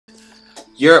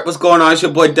Europe, what's going on? It's your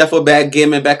boy Defo Bag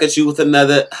Gaming back at you with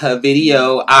another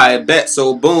video. I bet.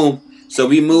 So boom. So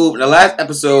we moved in the last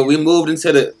episode. We moved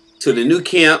into the new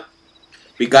camp.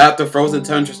 We got out the frozen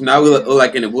tundra. So now we look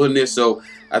like in the wilderness. So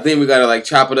I think we gotta like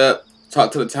chop it up,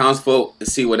 talk to the townsfolk, and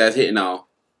see what that's hitting on.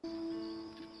 I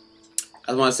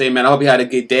just want to say, man, I hope you had a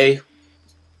good day.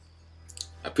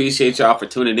 I appreciate y'all for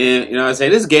tuning in. You know what I'm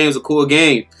saying? This game's a cool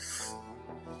game. You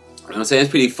know what I'm saying? It's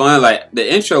pretty fun. Like the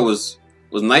intro was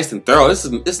nice and thorough.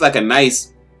 It's like a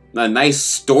nice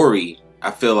story.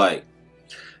 I feel like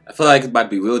it's about to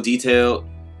be real detailed.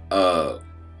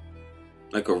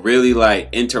 Like a really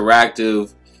like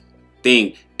interactive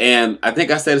thing. And I think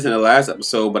I said this in the last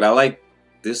episode, but I like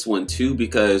this one too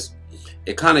because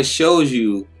it kind of shows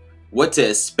you what to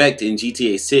expect in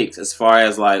GTA 6 as far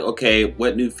as like, okay,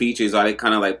 what new features are they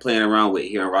kind of like playing around with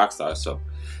here in Rockstar. So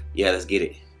yeah, let's get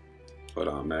it. Hold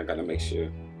on, man, I gotta make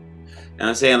sure. And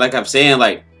I'm saying,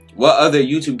 like, what other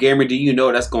YouTube gamer do you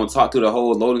know that's gonna talk through the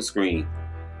whole loading screen?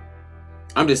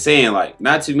 I'm just saying, like,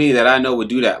 not too many that I know would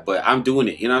do that, but I'm doing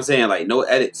it. You know what I'm saying? Like, no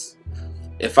edits.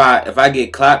 If I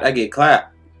get clapped, I get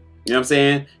clapped. You know what I'm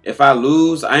saying? If I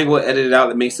lose, I ain't gonna edit it out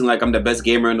that makes it seem like I'm the best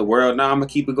gamer in the world. No, I'm gonna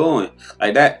keep it going.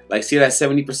 Like that, like see that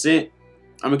 70%?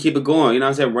 I'm gonna keep it going. You know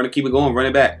what I'm saying? We're gonna keep it going, run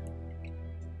it back.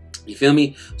 You feel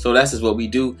me? So that's just what we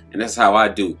do, and that's how I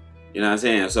do. You know what I'm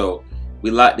saying? So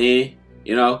we locked in,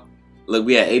 you know. Look,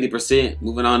 we at 80%,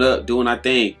 moving on up, doing our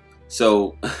thing.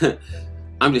 So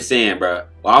I'm just saying, bro.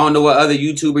 Well, I don't know what other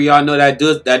YouTuber y'all know that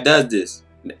does this.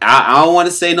 I don't want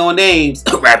to say no names.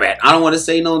 I don't want to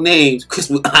say no names.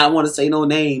 I don't want to say no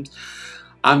names.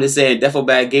 I'm just saying, Defo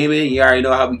Bag Gaming, you already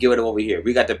know how we give it up over here.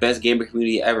 We got the best gamer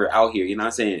community ever out here. You know what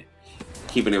I'm saying?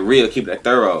 Keeping it real, keeping it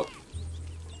thorough.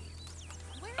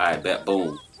 Alright, bet.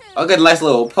 Boom. I got a nice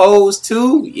little pose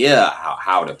too. Yeah,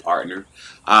 howdy partner.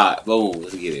 Alright, boom.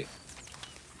 Let's get it.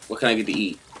 What can I get to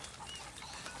eat?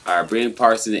 Alright, bring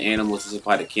parts to the animals to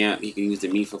supply the camp. You can use the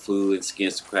meat for food and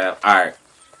skins to craft. Alright.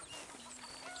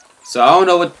 So I don't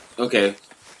know what. Okay,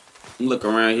 look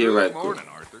around here right quick. Morning,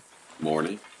 Arthur.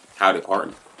 Morning. Howdy,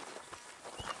 partner.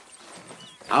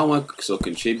 I don't want to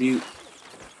contribute.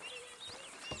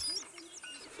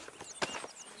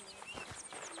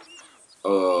 I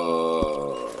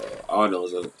don't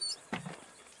know.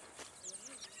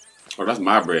 Oh, that's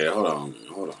my bread. Hold on.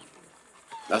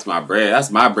 That's my bread.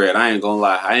 That's my bread. I ain't gonna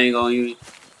lie. I ain't gonna even.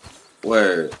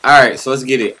 Word. All right. So let's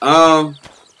get it. The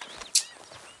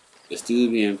stew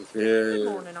being prepared.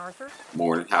 Good morning, Arthur.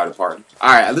 Morning. Howdy, partner.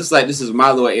 All right. It looks like this is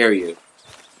my little area.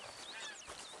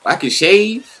 I can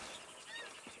shave.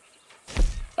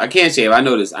 I can't shave. I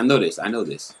know this.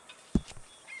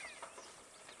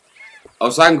 Oh,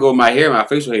 so I can grow my hair, my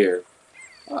facial hair.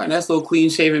 All right, that's a little clean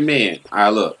shaven man. All right,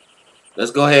 look.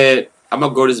 Let's go ahead. I'm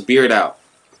gonna grow this beard out.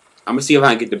 I'm gonna see if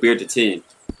I can get the beard to 10.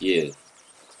 Yeah.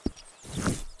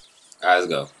 All right, let's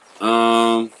go.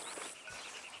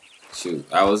 Shoot.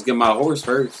 All right, let's get my horse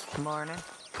first. Morning.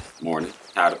 Morning.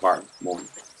 Howdy, partner. Morning.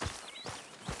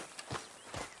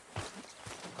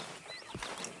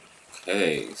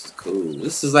 Okay, this is cool.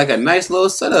 This is like a nice little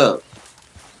setup.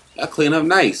 Y'all clean up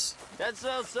nice. That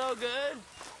sounds so good.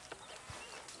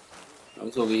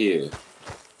 What's over here?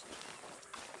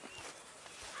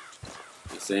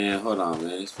 I'm saying, hold on,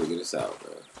 man. Let's figure this out,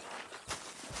 bro.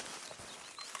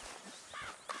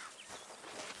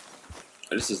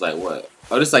 Oh, this is like what?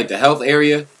 Oh, this is like the health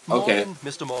area? Okay. Morning,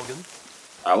 Mr. Morgan.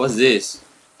 Alright, what's this?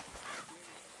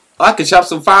 Oh, I can chop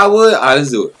some firewood? Alright,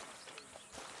 let's do it.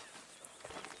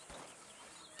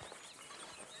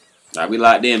 Alright, we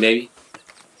locked in, baby.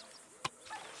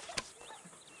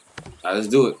 Alright, let's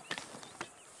do it.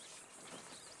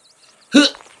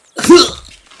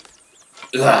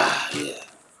 Yeah.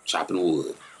 Chopping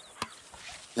wood.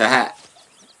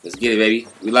 Let's get it, baby.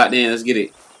 We locked in. Let's get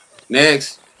it.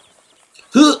 Next.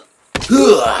 Yo,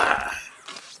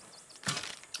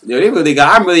 they really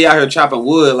got. I'm really out here chopping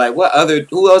wood. Like, what other?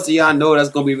 Who else do y'all know that's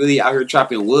gonna be really out here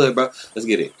chopping wood, bro? Let's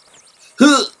get it. You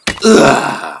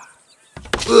know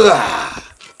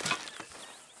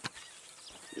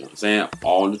what I'm saying?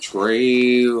 On the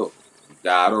trail,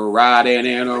 got a riding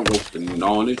and a roping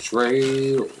on the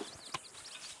trail.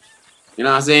 You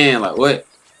know what I'm saying? Like what?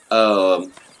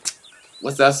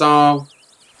 What's that song?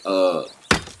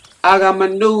 I got my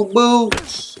new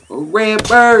boots, a red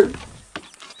bird.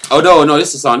 Oh no,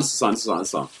 this is a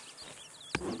song.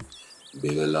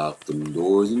 Baby, lock them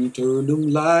doors and turn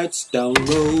them lights down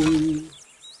low.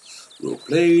 We'll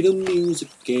play the music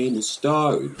and the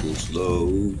start go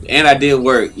slow. And I did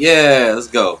work. Yeah, let's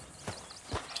go.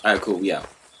 Alright, cool, we out.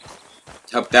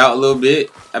 Helped out a little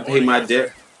bit. I paid my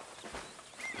debt.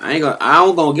 I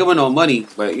don't gonna give her no money,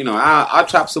 but you know, I'll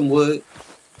chop some wood.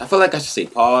 I feel like I should say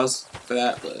pause for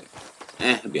that, but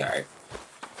it'll be alright.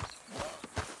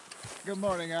 Good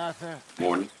morning, Arthur.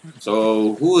 Morning.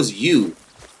 So, who is you?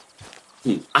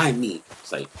 I me.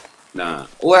 It's like, nah.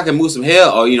 Oh, I can move some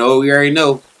hell. Oh, you know, we already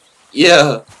know.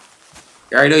 Yeah.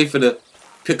 You already know you finna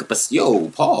pick up a... Yo,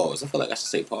 pause. I feel like I should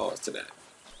say pause to that.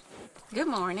 Good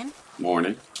morning.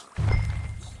 Morning.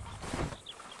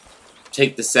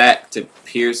 Take the sack to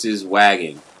Pierce's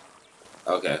wagon.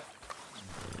 Okay.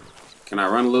 Can I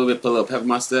run a little bit, put a little pep in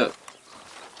my step?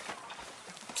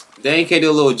 Dang, can't do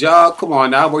a little jog? Come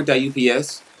on now, I worked at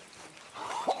UPS.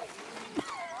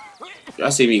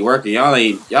 Y'all see me working. Y'all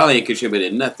ain't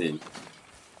contributing nothing.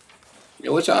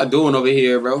 Yo, what y'all doing over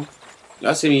here, bro?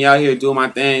 Y'all see me out here doing my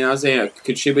thing, you know what I'm saying?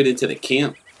 Contributing to the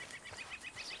camp.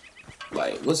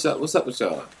 Like, what's up with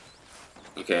y'all?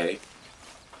 Okay.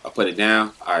 I'll put it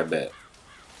down. Alright, bet.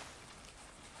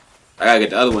 I gotta get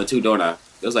the other one too, don't I?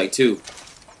 There's like 2.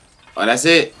 Oh, that's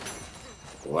it?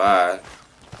 Why?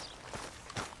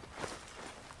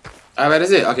 Alright,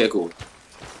 that's it. Okay, cool.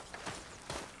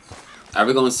 Alright,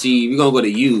 we're gonna go to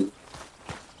you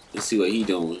and see what he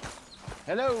doing.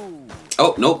 Hello.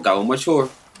 Oh, nope, got one more chore.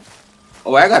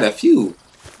 Oh, I got a few.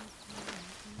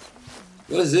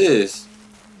 What is this?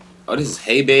 Oh, this is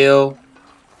hay bale.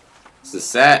 It's a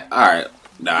sack. Alright.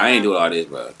 Nah, I ain't doing all this,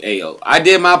 bro. Hey, yo. I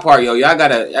did my part, yo. Y'all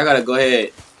gotta go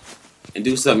ahead and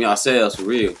do something yourselves for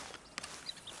real.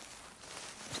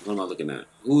 What am I looking at?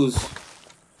 Who's...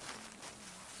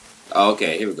 Oh,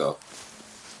 okay, here we go.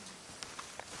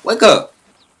 Wake up.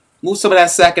 Move some of that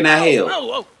sack in that hay.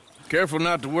 Whoa. Careful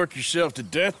not to work yourself to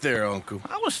death there, Uncle.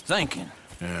 I was thinking.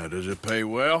 Yeah, does it pay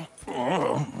well?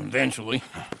 Oh, eventually.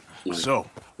 So,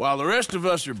 while the rest of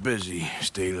us are busy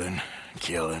stealing,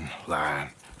 killing,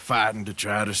 lying, fighting to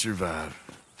try to survive,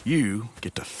 you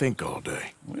get to think all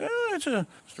day. Well, it's a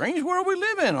strange world we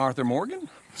live in, Arthur Morgan.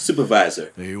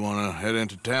 Supervisor. Do you want to head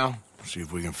into town? See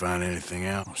if we can find anything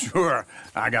out? Sure.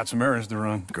 I got some errands to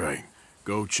run. Great.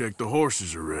 Go check the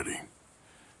horses are ready.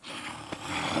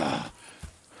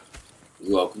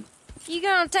 You're welcome. You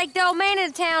gonna take the old man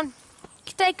into town?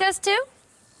 You take us too?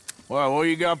 Well, what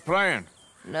you got planned?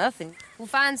 Nothing. We'll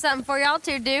find something for y'all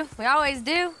to do. We always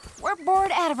do. We're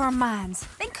bored out of our minds.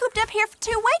 Been cooped up here for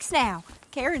 2 weeks now.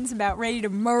 Karen's about ready to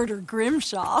murder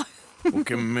Grimshaw. Well,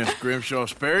 can Miss Grimshaw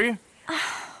spare you?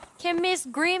 Can Miss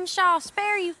Grimshaw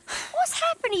spare you? What's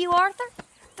happened to you, Arthur?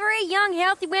 3 young,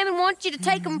 healthy women want you to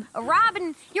take them a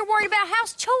robbing. You're worried about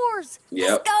house chores. Yep.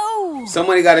 Let's go.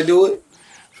 Somebody gotta do it.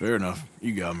 Fair enough.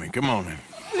 You got me. Come on then.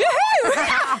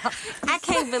 I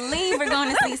can't believe we're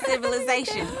going to see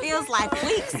civilization. Feels like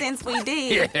weeks since we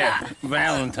did. Yeah,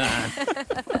 Valentine.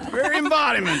 Very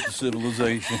embodiment of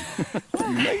civilization.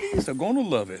 Ladies are gonna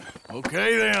love it.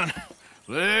 Okay then.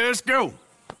 Let's go.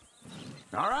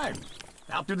 All right.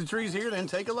 Out through the trees here, then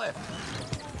take a left.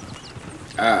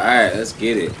 Alright, let's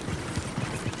get it.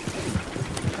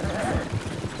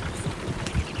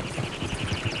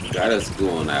 Got us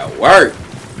doing that work.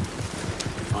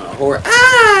 On a horse.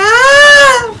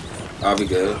 I'll be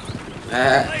good.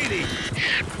 Lady,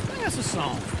 that's a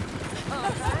song.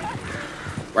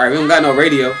 Right, we don't got no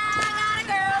radio.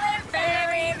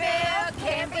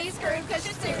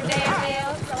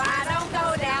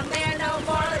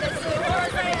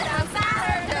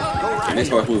 And this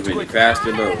horse moves really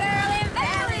faster, bro.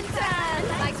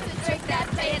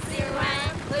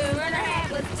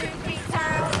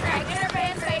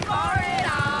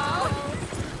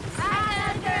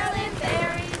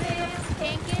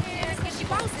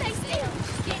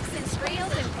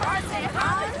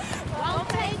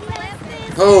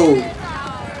 Oh!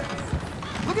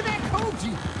 Look at that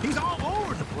Koji. He's all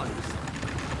over the place.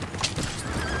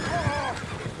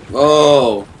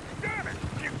 Oh! Damn it!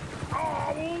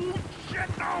 Oh, shit,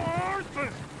 no, Arthur.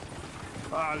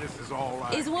 This is all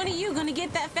right. Is one of you going to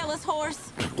get that fella's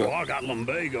horse? Well, I got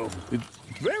lumbago. It's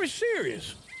very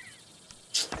serious.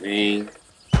 Dang.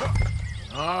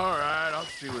 All right, I'll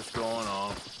see what's going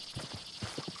on.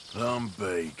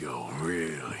 Lumbago,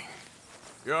 really?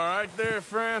 You all right there,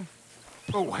 friend?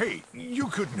 Oh, hey, you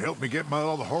couldn't help me get my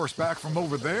other horse back from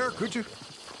over there, could you?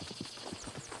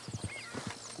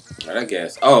 I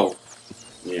guess. Oh.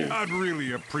 Yeah. I'd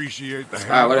really appreciate the Ah,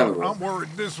 help. whatever, bro. I'm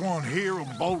worried this one here will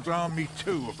bolt on me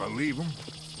too if I leave him.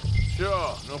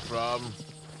 Sure, no problem.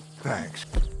 Thanks.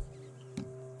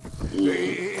 Mm.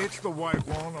 It's the white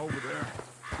one over there.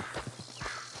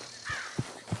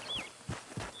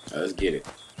 Let's get it.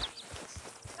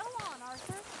 Go on,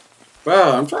 Arthur.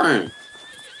 Bro, I'm trying.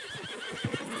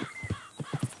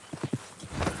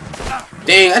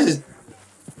 Dang, I just...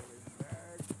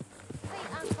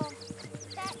 Wait, Uncle.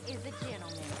 That is a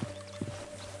gentleman.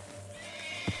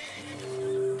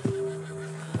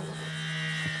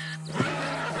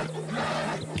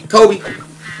 Kobe. Show us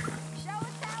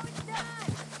how it's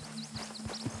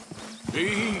done.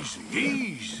 Easy,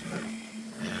 easy.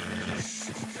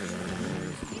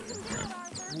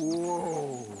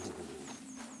 Whoa.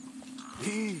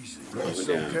 Easy. That's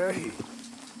okay.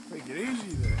 Take it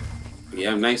easy there.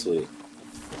 Yeah, I'm nice with it.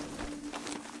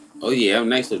 Oh yeah, I'm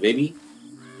nice with it, baby.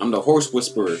 I'm the horse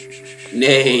whisperer.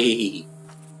 Nay.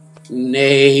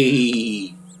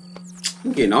 Nay.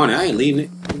 I'm getting on it. I ain't leaving it.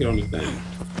 I'm getting on this thing.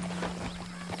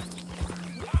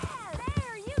 Yeah,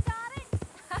 there, you got it.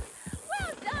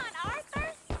 Well done, Arthur.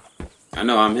 I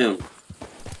know I'm him.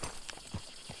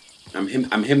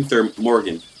 I'm him Thur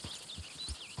Morgan.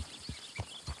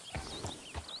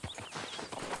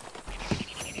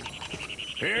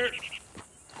 Here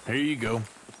you go.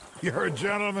 You're a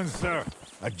gentleman, sir.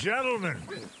 A gentleman.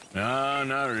 No,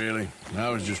 not really. I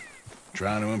was just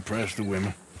trying to impress the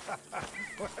women.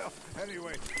 Well,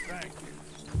 anyway, thank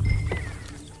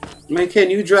you. Man, can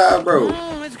you drive, bro? Come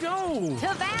on, let's go.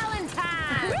 To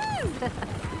Valentine.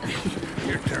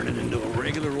 You're turning into a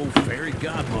regular old fairy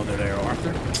godmother there,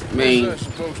 Arthur. Man, What's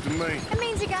that supposed to mean? That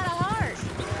means you got a heart.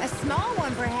 A small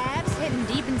one, perhaps, hidden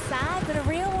deep inside, but a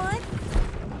real one.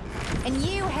 And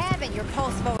you haven't, you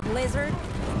pulse-vote lizard.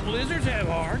 Lizards have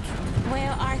hearts.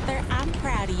 Well, Arthur, I'm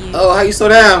proud of you. oh, how you slow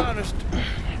down? Honest,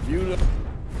 if you'd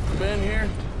been here,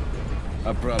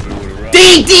 I probably would have robbed.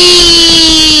 Ding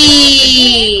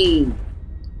ding!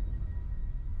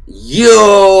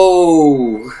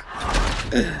 Yo!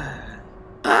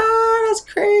 Ah, that's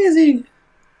crazy.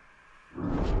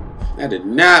 I did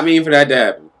not mean for that to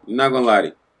happen. I'm not gonna lie to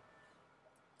you.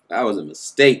 That was a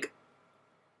mistake.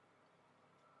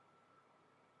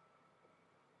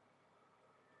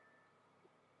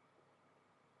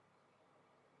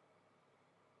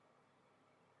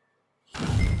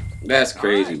 That's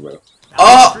crazy, bro.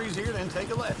 Oh! Here, then take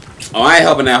a left. Oh, I ain't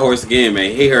helping that horse again,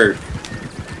 man. He hurt.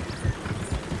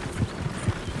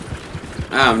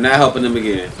 I'm not helping him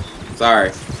again.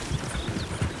 Sorry.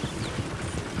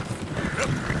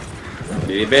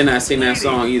 They better not sing that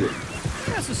song either.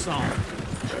 That's a song.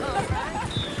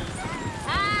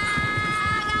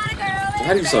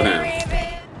 How do you slow down?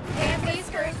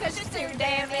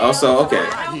 Also, okay.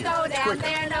 Don't go down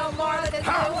there no more with this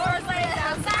blue horse laid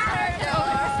outside her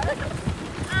door.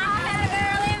 I had a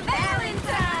girl in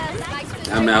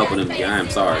Valentine. I'm not helping him again. I am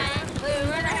sorry. Blue in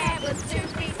her hat was 2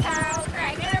 feet tall,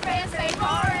 cracking her pants made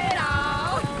for it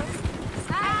all.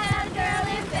 I had a girl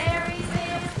in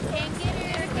Berryville, can't get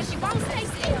her 'cause she won't stay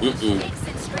still. Sticks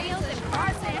and streels and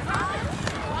parts and hollers.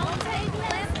 Won't take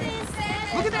less than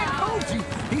 7 Look at that coach.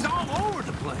 He's all over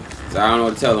the place. So I don't know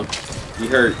what to tell him. He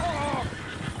hurt.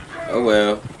 Oh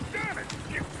well. Damn it!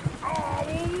 Oh,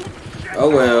 shit. Oh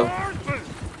well. Horses.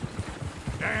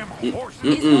 Damn horses.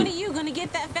 Is one of you gonna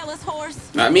get that fella's horse?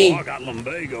 Not Oh, me. I got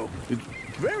lumbago. It's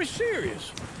very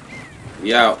serious.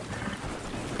 We out.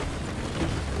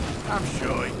 I'm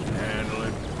sure he can handle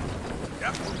it.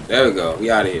 There we go.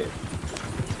 We out of here.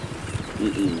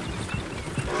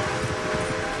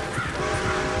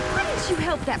 Why didn't you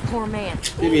help that poor man?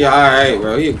 He be alright,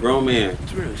 bro. He a grown man.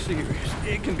 It's really serious.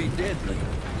 It can be deadly.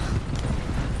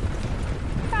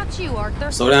 How about you,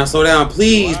 Arthur? Slow down,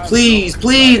 please, please,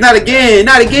 please. Not again,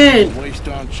 not again. Waste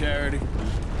on charity.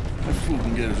 That fool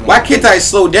can get his own. Why can't I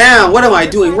slow down? What am I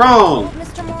doing wrong?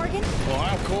 Mr. Morgan? Well,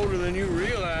 I'm colder than you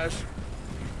realize.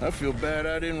 I feel bad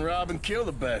I didn't rob and kill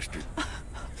the bastard.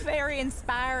 Very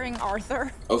inspiring,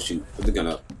 Arthur. Oh shoot, put the gun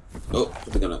up. Oh,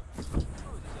 put the gun up.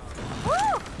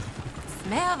 Woo!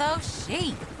 Smell those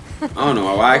sheep. I don't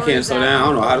know why I can't slow down. I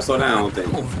don't know how to slow down. I don't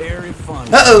think. Oh, very fun.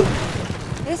 Uh-oh.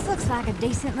 This looks like a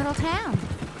decent little town.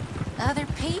 Other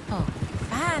people.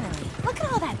 Finally. Look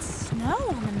at all that snow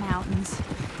on the mountains.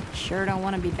 Sure don't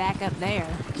want to be back up there.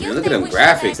 Yeah, look at them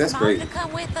graphics. That's great. To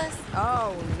come with us?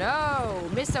 Oh, no.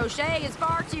 Miss O'Shea is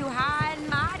far too high and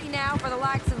mighty now for the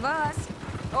likes of us.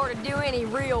 Or to do any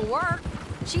real work.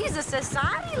 She's a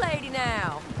society lady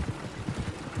now.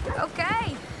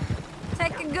 Okay.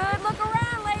 Take a good look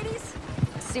around, ladies.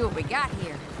 Let's see what we got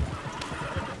here.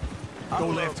 Go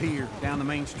left here, down the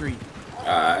main street.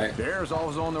 Alright. There's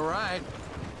always on the right.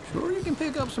 Sure, you can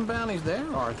pick up some bounties there,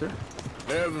 Arthur.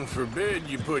 Heaven forbid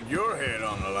you put your head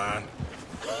on the line.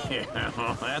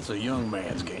 Yeah, that's a young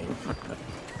man's game.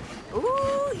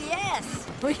 Ooh, yes.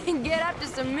 We can get up to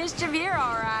some mischief here,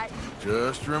 all right.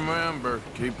 Just remember,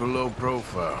 keep a low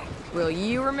profile. Will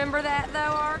you remember that, though,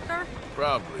 Arthur?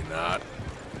 Probably not.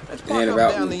 Let's Ain't park up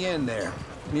about down me. the end there,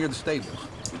 near the stables.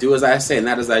 Do as I say,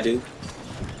 not as I do.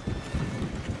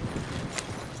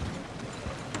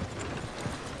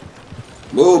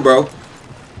 Move, bro.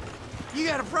 You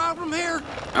got a problem here?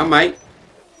 I might.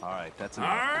 All right, that's All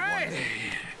enough. right.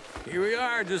 Here we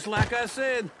are, just like I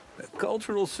said. The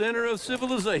cultural center of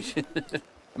civilization.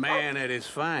 Man at his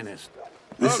finest.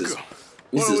 This is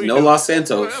What are we no doing? Los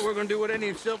Santos. Well, we're gonna do what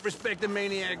any self-respecting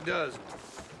maniac does.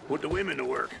 Put the women to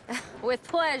work. With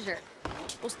pleasure.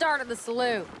 We'll start at the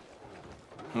saloon.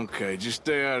 Okay, just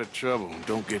stay out of trouble and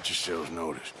don't get yourselves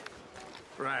noticed.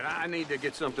 Right, I need to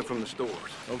get something from the stores.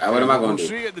 Okay, what am I gonna we'll do?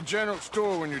 see you at the general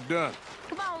store when you're done.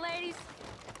 Come on, ladies.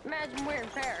 Imagine we're in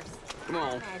Paris. Come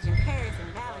on. Imagine Paris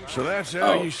and Valley. So that's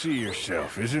how Oh. you see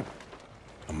yourself, is it?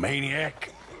 A maniac?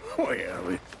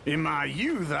 Well, in my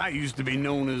youth, I used to be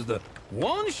known as the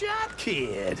one-shot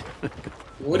kid.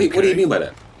 What do you mean by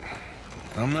that?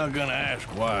 I'm not gonna ask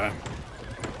why.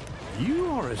 You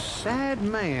are a sad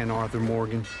man, Arthur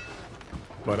Morgan.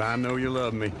 But I know you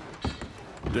love me.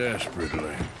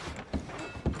 Desperately.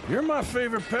 You're my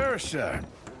favorite parasite.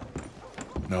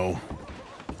 No.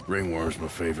 Ringworm's my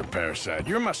favorite parasite.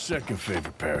 You're my second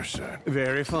favorite parasite.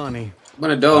 Very funny. What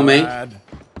a dough, man. I'd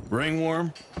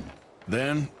ringworm,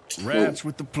 then rats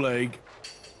with the plague,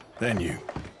 then you.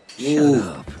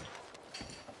 Ooh.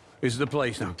 This is the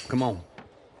place now. Come on.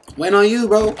 Waiting on you,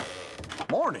 bro.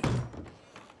 Morning.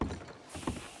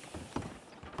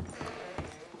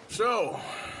 So,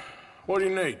 what do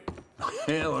you need?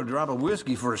 Hell, a drop of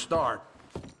whiskey for a start.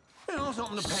 You know,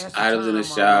 something to pass the Items in the time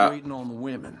while shop. we're waiting on the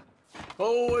women.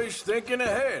 Always thinking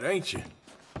ahead, ain't you?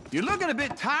 You're looking a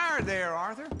bit tired there,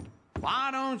 Arthur. Why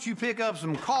don't you pick up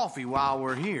some coffee while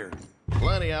we're here?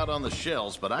 Plenty out on the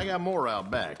shelves, but I got more out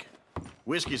back.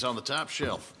 Whiskey's on the top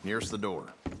shelf, nearest the door.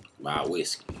 Buy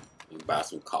whiskey. Buy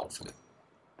some coffee.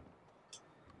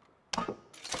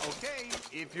 Okay,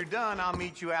 if you're done, I'll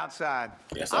meet you outside.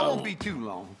 Yes, I I won't will. be too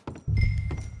long.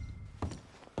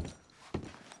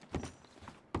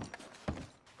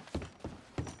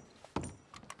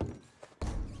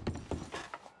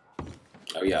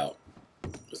 Oh, yeah.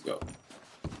 Let's go.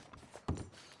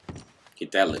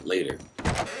 Get that lit later.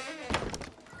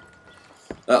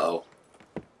 Uh-oh.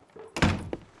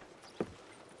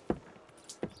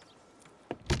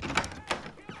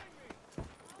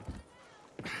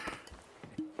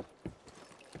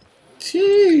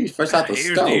 Jeez, first out the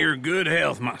Here's stove. to your good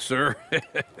health, my sir.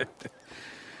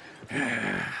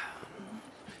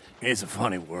 It's a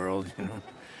funny world, you know.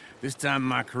 This time in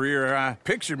my career, I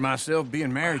pictured myself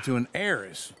being married to an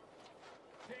heiress.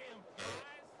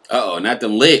 Uh-oh, not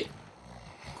them lit.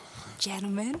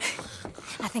 Gentlemen,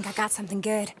 I think I got something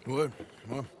good. What?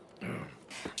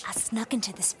 I snuck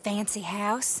into this fancy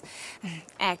house.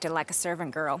 Acted like a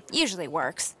servant girl. Usually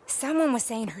works. Someone was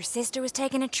saying her sister was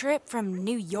taking a trip from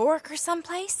New York or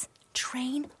someplace.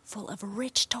 Train full of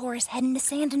rich tourists heading to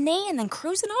Saint Denis and then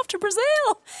cruising off to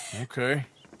Brazil. Okay.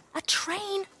 A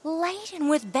train laden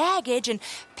with baggage and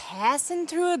passing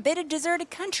through a bit of deserted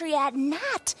country at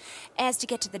night as to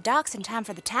get to the docks in time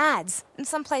for the tides in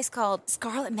some place called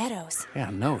Scarlet Meadows. Yeah,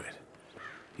 I know it.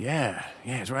 Yeah,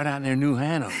 it's right out near New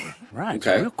Hanover. Right,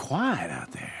 Okay. it's real quiet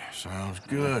out there. Sounds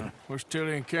good. Where's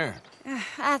Tilly and Karen?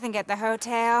 I think at the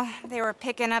hotel. They were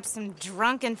picking up some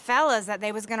drunken fellas that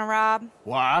they was gonna rob.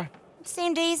 Why? It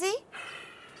seemed easy.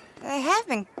 They have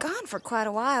been gone for quite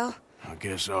a while. I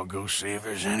guess I'll go see if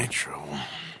there's any trouble.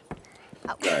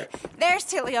 Oh, Right. there's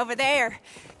Tilly over there.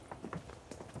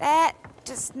 That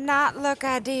does not look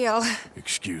ideal.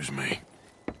 Excuse me.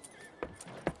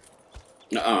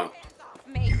 Uh-uh.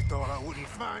 Me. Thought I wouldn't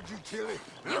find you, Tilly.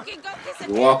 You can go kiss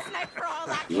a You walk. dead snake for all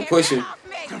I You care. pushing. Get off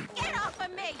me. Get off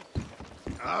of me.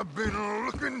 I've been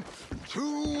looking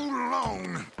too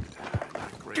long.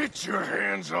 Get your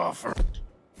hands off her.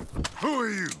 Who are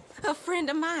you? A friend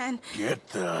of mine. Get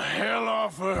the hell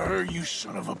off of her, you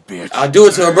son of a bitch. I'll do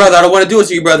it to her, brother. I don't want to do it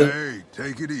to you, brother. Hey,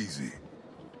 take it easy.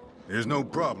 There's no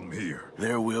problem here.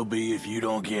 There will be if you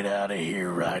don't get out of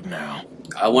here right now.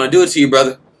 I want to do it to you,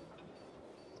 brother.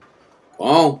 Come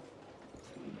on.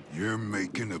 You're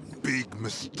making a big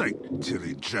mistake,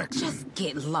 Tilly Jackson. Just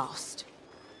get lost.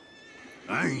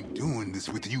 I ain't doing this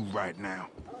with you right now.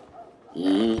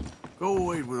 Go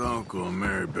wait with Uncle and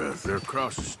Mary Beth. They're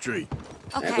across the street.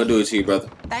 I ain't gonna do it to you, brother.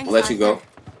 Thanks, I'll let you go.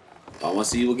 Arthur. I want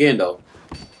to see you again, though.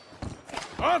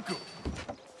 Uncle!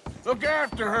 Look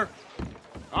after her.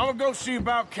 I'm gonna go see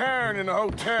about Karen in the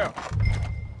hotel.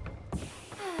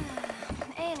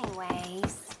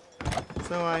 Anyways.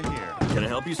 So I hear. Can I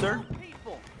help you, sir?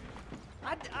 People.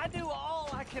 I do all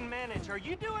I can manage. Are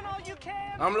you doing all you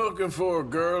can? I'm looking for a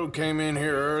girl who came in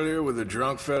here earlier with a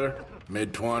drunk fella.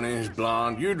 Mid-20s,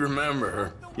 blonde. You'd remember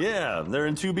her. Yeah, they're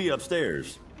in 2B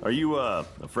upstairs. Are you, a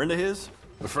friend of his?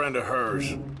 A friend of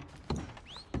hers.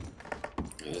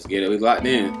 Let's get it. We locked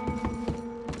in.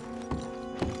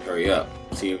 Hurry up.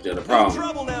 See if there's a problem.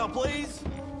 Trouble now, please.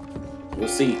 We'll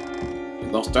see.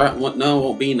 Don't start. None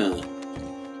won't be none.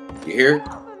 You hear?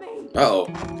 Uh-oh.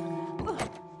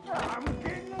 I'm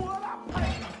getting what I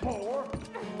paid for.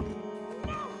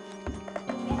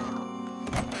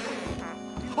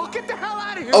 Oh, get the hell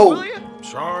out of here, Oh. will you?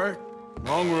 Sorry.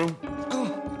 Wrong room.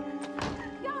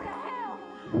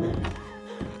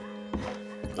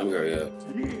 Let me hurry up.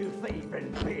 You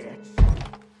thieving bitch.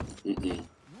 Mm-mm.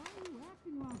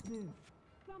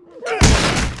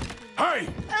 Hey!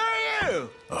 Hey, you!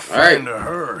 A friend of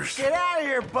hers. Get out of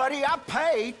here, buddy. I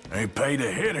paid. Ain't paid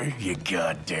to hit her, you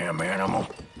goddamn animal.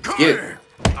 Come Get it. here.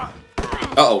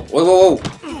 Uh-oh. Whoa, whoa,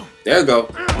 whoa. There we go.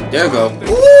 There we go.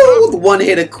 Ooh, the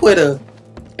one-hitter quitter.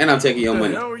 And I'm taking your What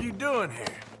money. the hell are you doing here?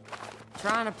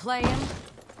 Trying to play him?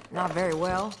 Not very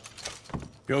well.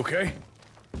 You okay?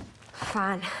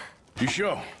 Fine. You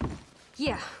sure?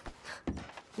 Yeah.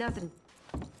 Nothing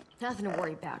to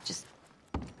worry about. Just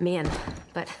men.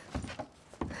 But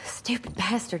stupid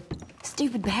bastard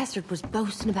was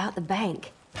boasting about the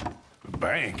bank. The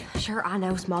bank? Sure, I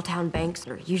know small town banks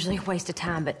are usually a waste of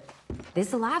time, but this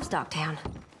is a livestock town.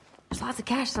 There's lots of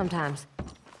cash sometimes.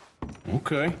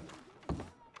 Okay.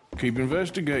 Keep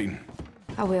investigating.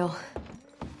 I will.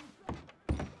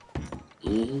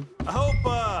 I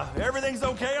hope everything's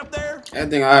okay up there.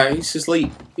 Everything alright. He's just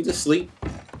asleep. He just sleep.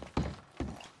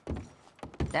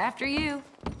 After you.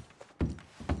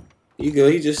 You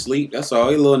good. He just sleep. That's all.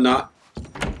 He a little knot.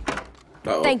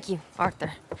 Uh-oh. Thank you,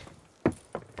 Arthur. I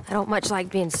don't much like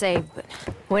being saved, but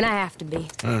when I have to be.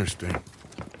 I understand.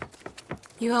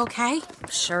 You okay?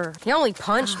 Sure. He only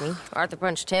punched me. Arthur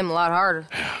punched him a lot harder.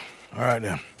 All right,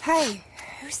 then. Hey,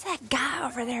 who's that guy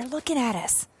over there looking at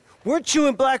us? Weren't you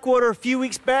in Blackwater a few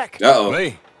weeks back? Uh-oh.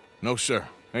 Me? No, sir.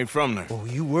 Ain't from there. Oh,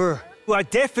 you were. Well, I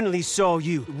definitely saw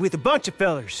you with a bunch of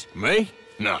fellers. Me?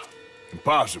 No.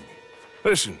 Impossible.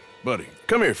 Listen, buddy,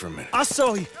 come here for a minute. I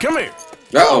saw you. Come here.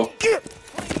 Uh-oh.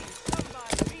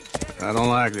 I don't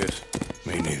like this.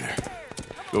 Me neither.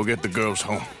 Go get the girls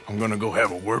home. I'm gonna go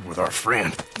have a word with our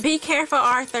friend. Be careful,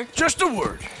 Arthur. Just a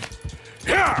word.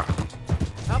 Yeah.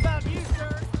 How about you,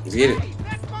 sir? Let's get it. Hey,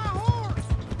 that's my horse.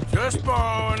 Just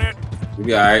borrowing it. We'll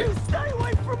be alright. You stay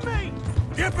away from me.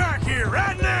 Get back here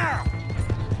right now.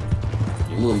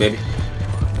 You moving, baby.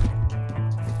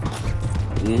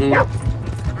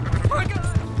 My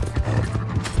God.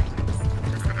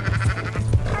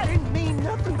 I didn't mean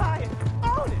nothing by it.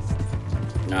 Honest.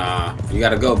 Nah. You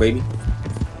gotta go, baby.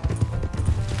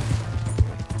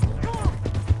 Come on.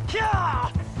 Yeah.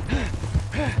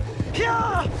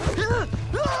 Yeah.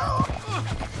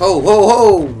 Ho, ho,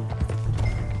 ho!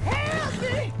 Help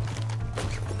me.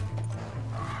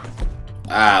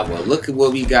 Ah, well, look at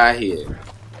what we got here.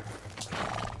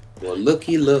 Well,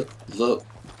 looky, look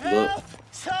here.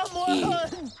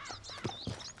 Someone.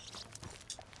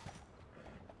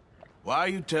 Why are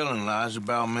you telling lies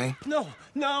about me? No.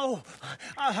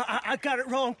 I got it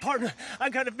wrong, partner. I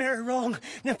got it very wrong.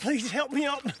 Now, please help me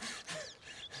out.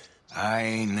 I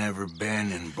ain't never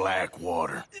been in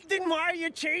Blackwater. Then why are you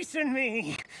chasing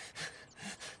me?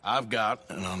 I've got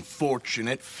an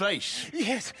unfortunate face.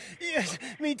 Yes,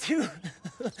 me too.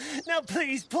 Now,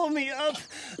 please pull me up.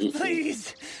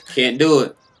 Please. Can't do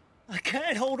it. I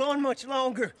can't hold on much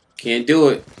longer. Can't do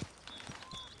it.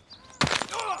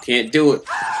 Can't do it.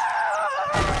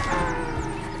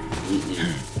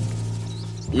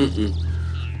 Mm-mm.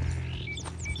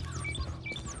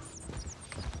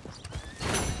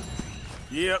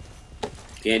 Yep.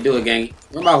 Can't do it, gang.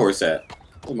 Where my horse at?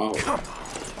 Where my horse?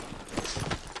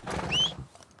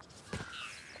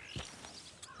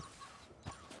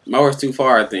 My horse too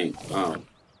far, I think. Alright,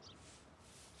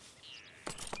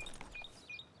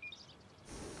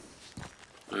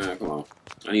 come on.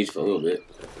 I need you for a little bit.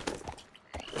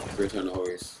 Return the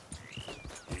horse.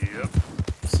 Yep.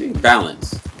 See,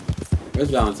 balance. Where's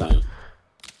Valentine?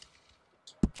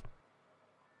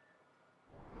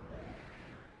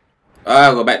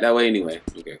 I'll go back that way anyway.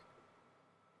 Okay.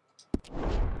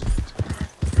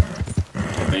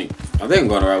 I think I'm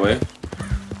going the right way.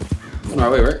 I'm going the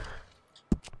right way, right?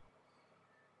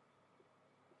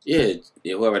 Yeah,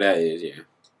 whoever that is, yeah.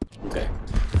 Okay.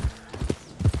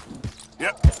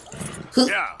 Yep.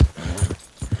 Yeah.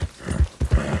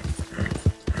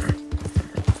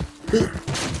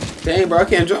 Dang, bro, I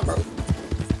can't jump, bro.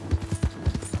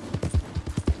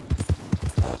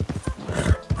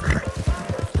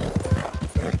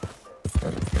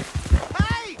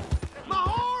 Hey! My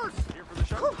horse! Here for the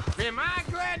show. Am I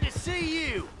glad to see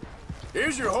you?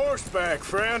 Here's your horse back,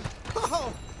 friend.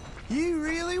 Oh, you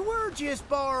really were just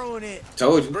borrowing it.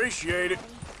 Told you. Appreciate it.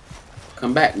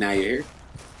 Come back now, you're here.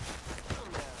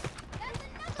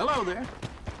 Hello there.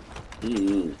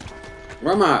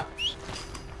 Where am I?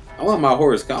 I want my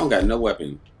horse. I don't got no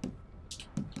weapon.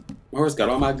 My horse got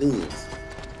all my guns.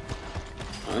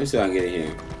 Let me see if I can get in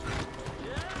here.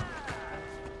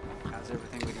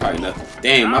 Probably nothing.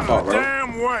 Damn, my fault, bro.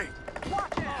 Damn way.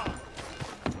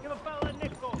 Give a fella a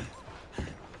nickel.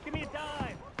 Give me a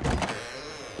dime.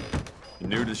 You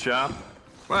new to the shop?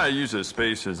 Well, I use this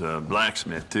space as a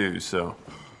blacksmith too, so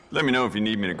let me know if you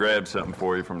need me to grab something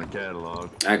for you from the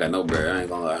catalog. I ain't got no bread, I ain't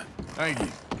gonna lie. Thank you.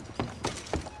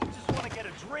 Just want to get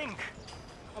a drink.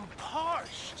 I'm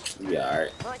parched. You be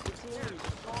alright.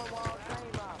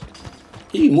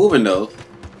 He moving though.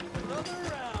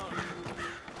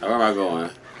 Where am I going?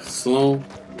 Sloan?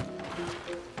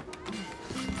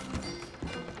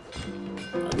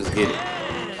 Let's get it.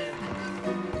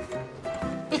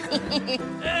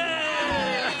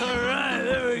 Alright,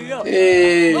 there we go.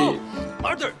 Hey! Oh,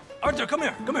 Arthur, come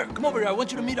here. Come over here. I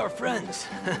want you to meet our friends.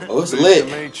 Oh, it's Pleased lit.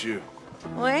 to meet you.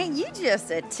 Well, ain't you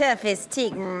just a toughest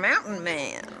teak mountain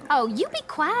man? Oh, you be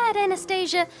quiet,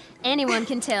 Anastasia. Anyone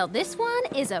can tell this one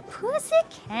is a pussy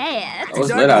cat. Oh,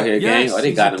 it's lit out here, gang. Yes, Oh, they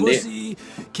he's got a him there. pussy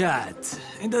cat.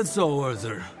 Ain't that so,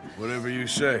 Arthur? Whatever you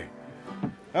say.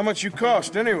 How much you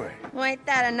cost, anyway? Well, ain't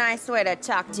that a nice way to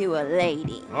talk to a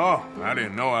lady? Oh, I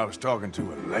didn't know I was talking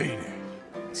to a lady.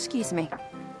 Excuse me.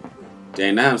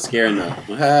 Dang, now I'm scared now.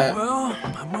 Well,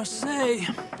 I must say,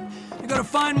 you got a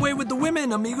fine way with the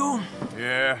women, amigo.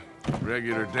 Yeah,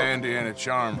 regular dandy and a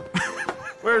charmer.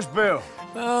 Where's Bill?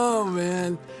 Oh,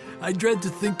 man. I dread to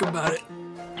think about it.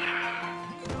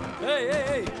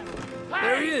 Hey.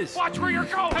 There he is. Watch where you're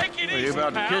going. Take it Are easy, you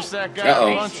about to pal. kiss that guy?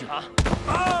 Uh-oh. Punch him.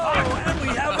 Oh, and we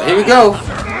have Here we go.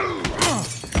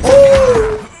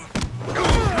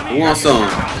 Who wants some?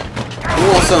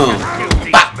 Who wants some?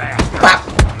 Bop, bop,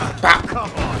 bop.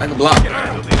 Like a block.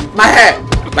 My hat.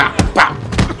 Bop, bop,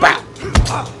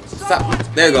 bop. Stop.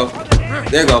 There you go.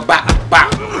 There you go. Bop,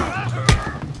 bop.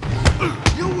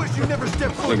 You wish you never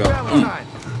stepped There you foot go. Valentine.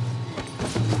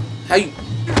 How you?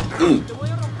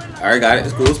 Alright, got it.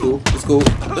 It's cool. It's cool. It's cool.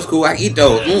 It's cool. I can eat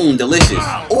those. Delicious.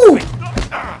 Ooh.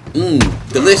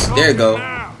 Delicious. There you go.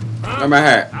 Where's my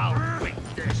hat?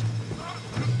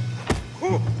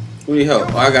 Who need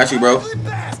help? Oh, I got you, bro.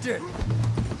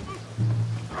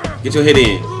 Get your head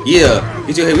in. Yeah.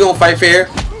 Get your head. We don't fight fair.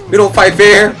 We don't fight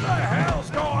fair. What the hell's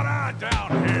going on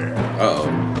down here? Uh-oh.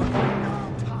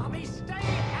 Tommy, stay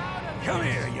out of Come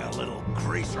here, you little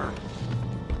greaser.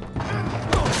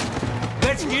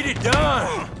 Let's get it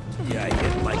done. Yeah, I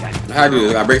hit like a... How I do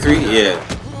this? I break three? Yeah.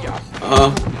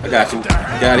 Uh-huh. I got you.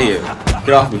 Get out of here.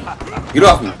 Get off me. Get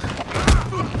off me.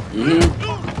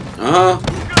 Uh-huh.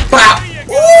 Pow!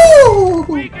 Woo!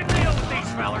 We can deal with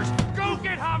these fellers. Go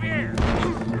get Javier.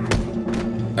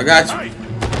 I got you.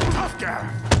 Tough guy.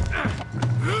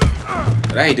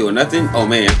 But I ain't doing nothing. Oh,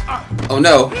 man. Oh,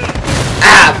 no.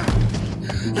 Ah!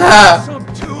 Ah!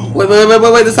 Wait.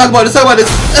 Let's talk about this.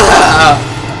 Ah!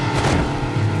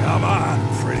 Come on,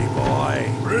 pretty boy.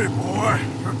 Pretty boy?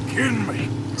 You're kidding me.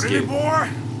 Pretty boy?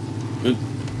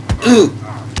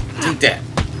 Take that.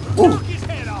 Ooh.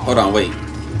 Hold on, wait.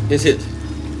 Hit.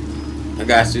 I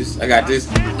got this.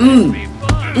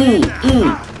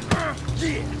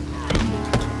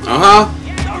 Uh-huh.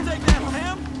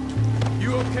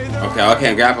 Okay, I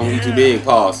can't grab him. He's too big.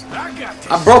 Pause.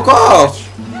 I broke off.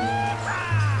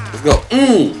 Let's go.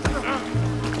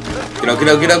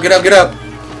 Get up.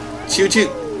 Shoot.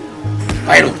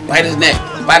 Bite him. Bite his neck.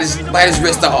 Bite his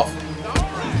wrist off.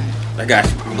 I got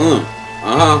you.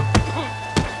 Uh-huh.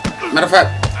 Matter of fact,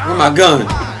 where's my gun?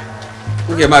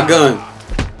 Look at my gun.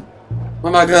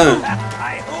 Where's my gun?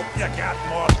 I hope you got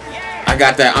more. I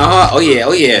got that. Oh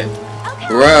yeah.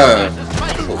 Bruh.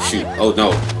 Oh shoot. Oh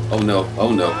no.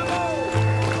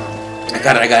 I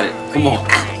got it. Come on.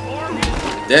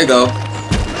 There you go.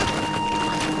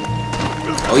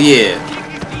 Oh yeah.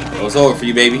 Oh, it's over for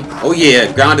you, baby. Oh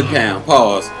yeah. Grounded pound.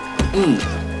 Pause.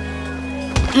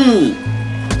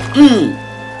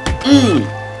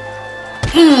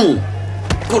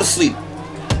 Go to sleep.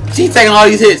 She taking all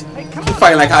these hits. He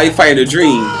fighting like how he fighting a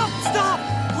dream. Stop!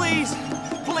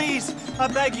 Please, I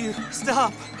beg you,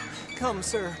 stop. Come,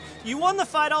 sir. You won the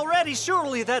fight already.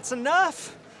 Surely that's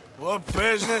enough. What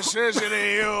business is it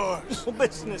of yours? No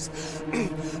business.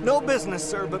 No business,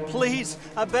 sir, but please,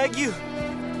 I beg you.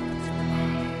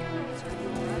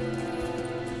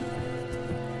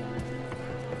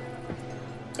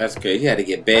 That's good. He had to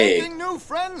get big. Making new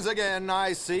friends again,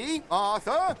 I see,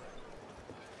 Arthur.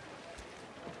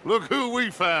 Look who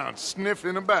we found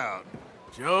sniffing about.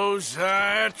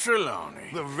 Josiah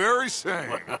Trelawney. The very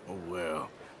same.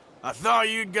 Well, I thought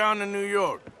you'd gone to New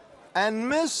York. And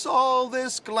miss all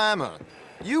this glamour.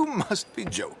 You must be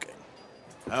joking.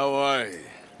 How are you?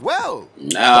 Well, No,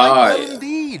 quite well yeah.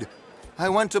 indeed. I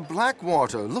went to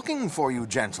Blackwater looking for you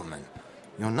gentlemen.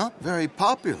 You're not very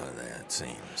popular there, it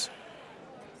seems.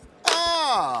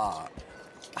 Ah!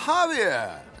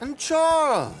 Javier and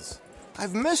Charles.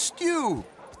 I've missed you.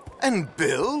 And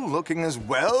Bill looking as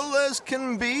well as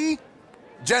can be.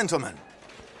 Gentlemen,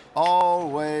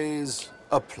 always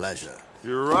a pleasure.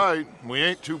 You're right. We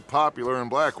ain't too popular in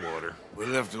Blackwater. We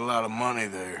left a lot of money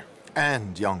there.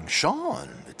 And young Sean,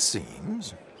 it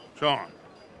seems. Sean,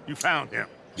 you found him.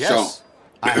 Yes,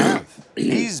 I have.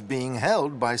 He's being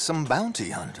held by some bounty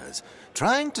hunters,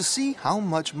 trying to see how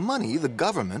much money the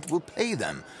government will pay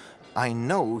them. I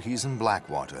know he's in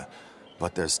Blackwater,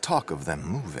 but there's talk of them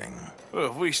moving. Well,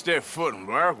 if we step foot in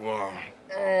Blackwater...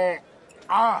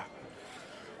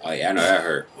 Oh, yeah, I know that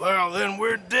hurt. Well, then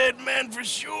we're dead men for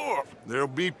sure. There'll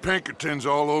be Pinkertons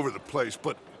all over the place,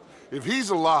 but if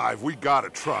he's alive, we gotta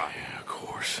try. Yeah, of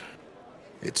course.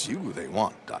 It's you they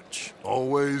want, Dutch.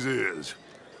 Always is.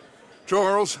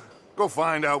 Charles, go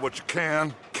find out what you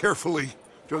can, carefully.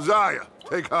 Josiah,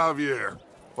 take Javier.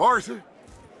 Arthur,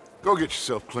 go get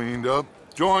yourself cleaned up.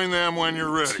 Join them when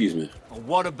you're ready. Excuse me. Well,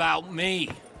 what about me?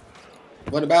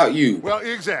 What about you? Well,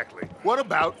 exactly. What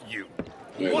about you?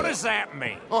 Yeah. What does that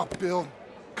mean? Oh, Bill,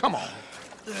 come on.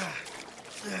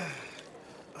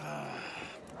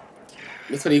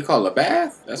 That's what you call a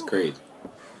bath? That's crazy.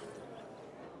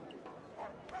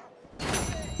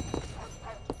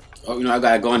 Oh, you know I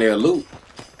gotta go in there and loot.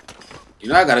 You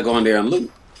know I gotta go in there and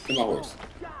loot. Get my horse.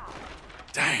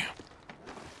 Damn.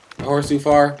 My horse too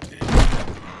far?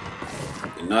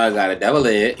 You know I gotta double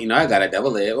it. You know I gotta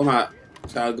double it. Where my...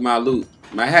 Trying to get my loot.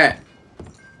 My hat.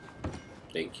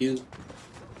 Thank you.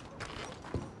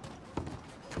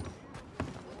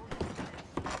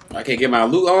 I can't get my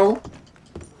loot on?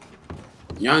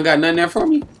 Y'all ain't got nothing there for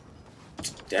me?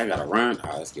 Damn, I gotta run.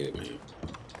 Alright, let's get it, man.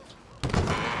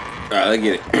 Alright, let's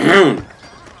get it.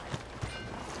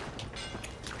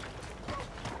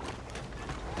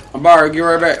 I'm borrowed, get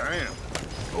right back. Damn.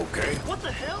 Okay. What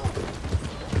the hell?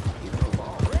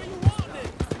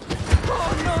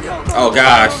 Oh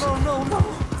gosh. No.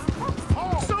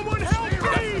 Someone help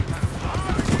me!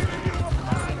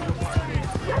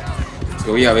 Let's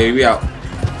go, we out, baby, we out.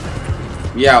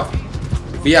 We out.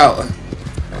 We out.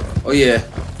 Oh yeah.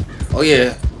 Oh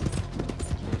yeah.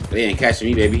 They ain't catching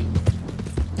me, baby.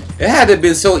 It had to have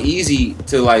been so easy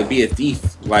to like be a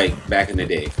thief like back in the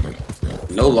day.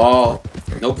 No law,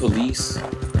 no police.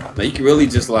 Like you can really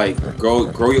just like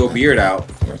grow your beard out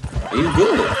and you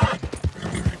good.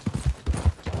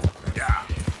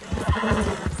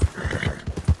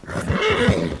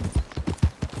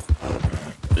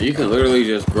 You can literally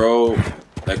just grow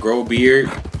a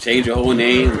beard, change your whole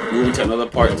name, move to another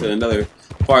part of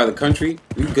the country.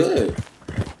 You good.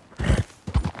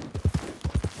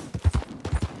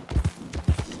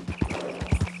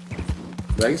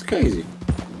 Like it's crazy.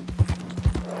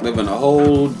 Living a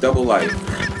whole double life.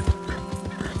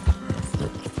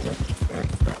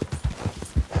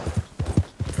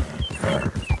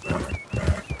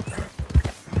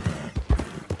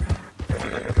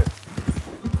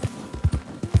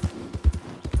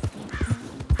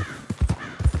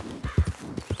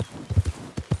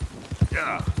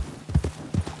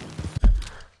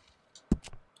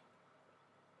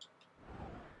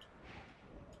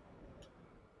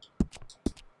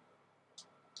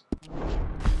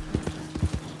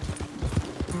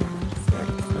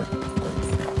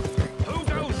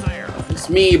 It's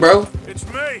me, bro. It's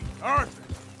me, Arthur.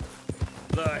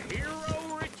 The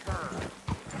hero returns.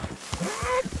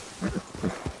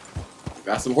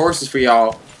 Got some horses for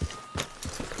y'all.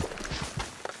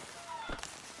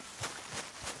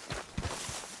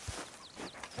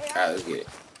 Alright, let's get it.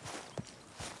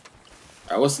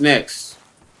 Alright, what's next?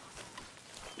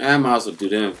 I might as well do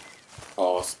them.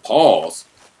 Pause. Pause.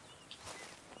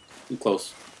 Too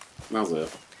close. Might as well.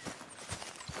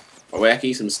 Oh wait, I can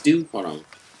eat some stew? Hold on.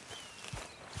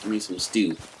 Give me some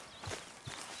stew.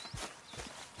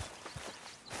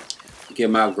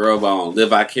 Get my grub on. Live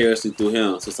vicariously through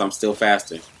him since I'm still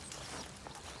fasting.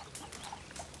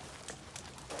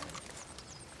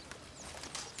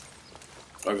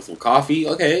 I get some coffee.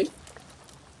 Okay.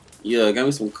 Yeah, got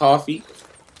me some coffee.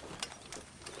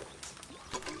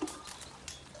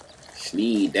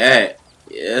 Need that.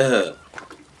 Yeah.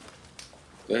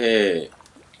 Go ahead.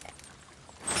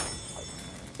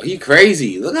 Oh, he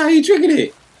crazy. Look how he drinking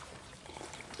it.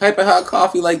 Piping hot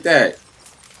coffee like that.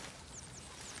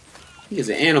 He is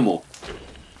an animal.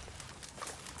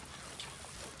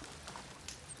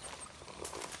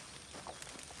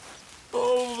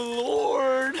 Oh,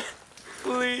 Lord.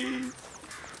 Please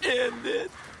end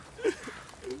it.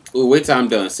 Ooh, wait till I'm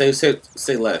done. Say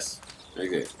less.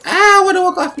 Okay. Ah, I want to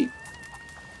walk off me.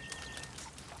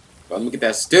 Oh, let me get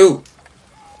that stew.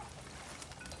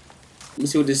 Let me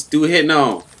see what this stew hitting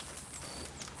on.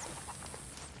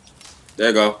 There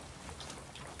you go.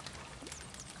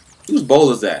 Whose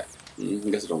bowl is that? I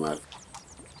guess it don't matter.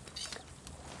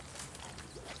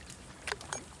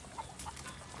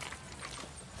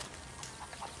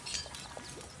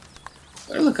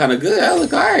 That look kind of good. That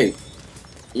look alright.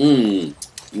 You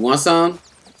want some?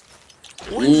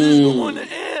 When's this going to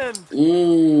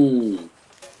end?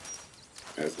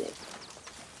 That's good.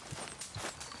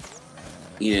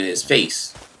 Eating his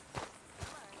face.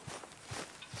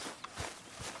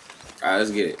 Alright,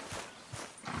 let's get it.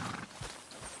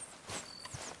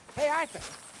 Hey, Arthur.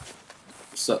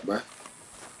 What's up, bro?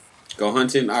 Go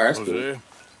hunting? Alright, that's good.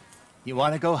 You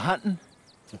want to go hunting?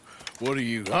 What are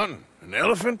you hunting? An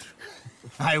elephant?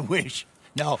 I wish.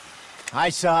 No. I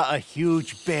saw a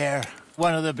huge bear.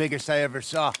 One of the biggest I ever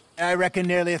saw. I reckon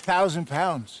nearly 1,000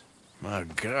 pounds. My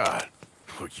God.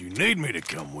 Look, you need me to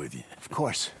come with you. Of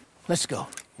course. Let's go.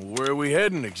 Where are we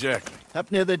heading exactly?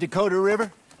 Up near the Dakota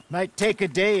River. Might take a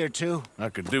day or two. I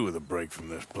could do with a break from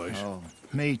this place. Oh,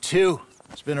 me too.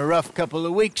 It's been a rough couple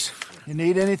of weeks. You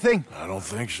need anything? I don't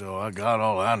think so. I got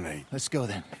all I need. Let's go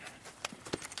then.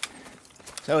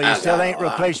 So you still ain't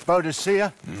replaced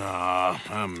Boadicea? Nah,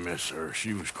 I miss her.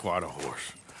 She was quite a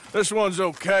horse. This one's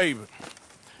okay, but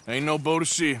ain't no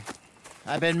Boadicea.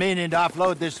 I've been meaning to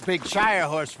offload this big Shire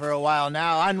horse for a while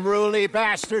now. Unruly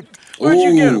bastard. Where'd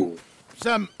you get him?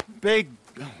 Some big,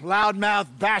 loudmouth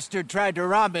bastard tried to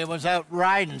rob me and was out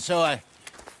riding, so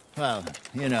well,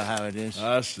 you know how it is.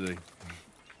 I see.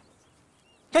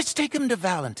 Let's take him to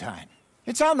Valentine.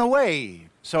 It's on the way,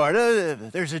 sorta.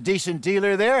 There's a decent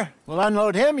dealer there. We'll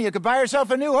unload him, you could buy yourself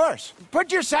a new horse.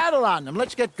 Put your saddle on them,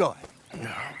 let's get going.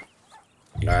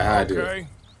 Okay,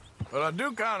 but I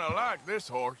do kind of like this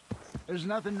horse. There's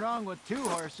nothing wrong with two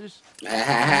horses. You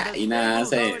know what I'm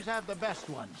saying? Always have the best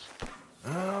ones.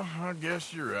 Well, I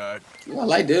guess you're right. I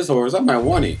like this horse. I might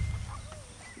want it.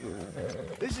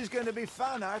 This is gonna be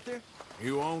fun, Arthur.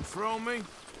 You won't throw me?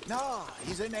 No,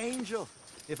 he's an angel.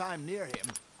 If I'm near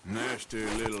him. Nasty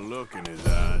little look in his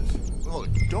eyes. Oh,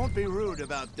 don't be rude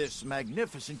about this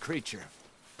magnificent creature.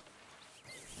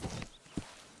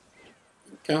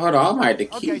 Okay, hold on. I might have to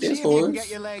keep Okay, this see if you can horse. get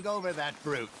your leg over that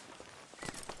brute.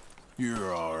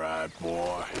 You're all right,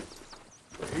 boy.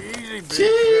 Easy, big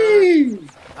Jeez.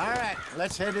 All right,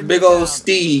 let's head into Big old town.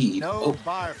 Steve. No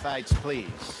bar fights,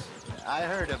 please. I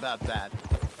heard about that.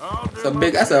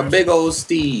 That's a big old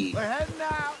Steve. We're heading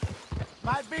out.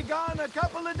 Might be gone a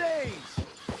couple of days.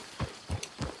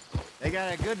 They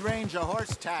got a good range of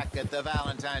horse tack at the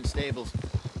Valentine stables.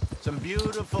 Some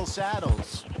beautiful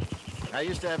saddles. I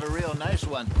used to have a real nice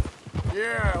one.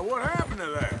 Yeah, what happened to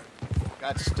that?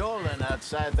 Got stolen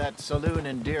outside that saloon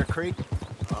in Deer Creek.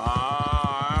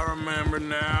 Ah, I remember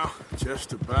now.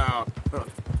 Just about.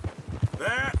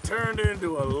 That turned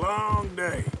into a long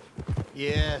day.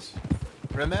 Yes.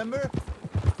 Remember?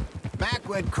 Mac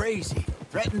went crazy.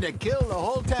 Threatened to kill the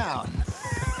whole town.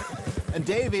 And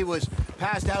Davy was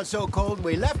passed out so cold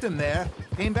we left him there.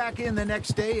 Came back in the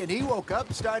next day and he woke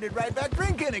up, started right back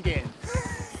drinking again.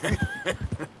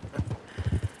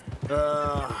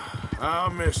 I'll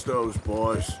miss those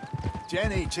boys.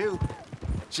 Jenny, too.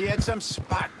 She had some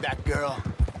spark, that girl.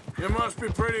 It must be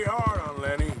pretty hard on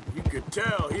Lenny. You could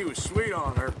tell he was sweet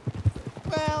on her.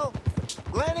 Well,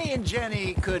 Lenny and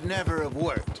Jenny could never have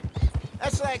worked.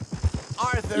 That's like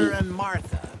Arthur and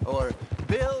Martha, or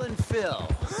Bill and Phil.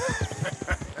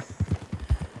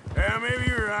 Yeah, maybe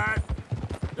you're right.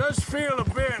 Does feel a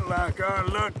bit like our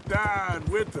luck died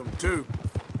with them, too.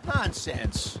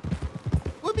 Nonsense.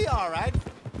 We'll be all right.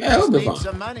 Yeah, we'll Just be need fine.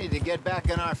 some money to get back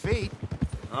on our feet.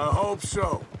 I hope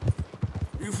so.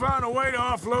 You find a way to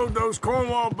offload those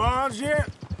Cornwall bonds yet?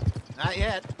 Not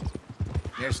yet.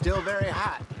 They're still very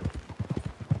hot.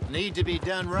 Need to be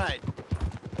done right.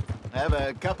 I have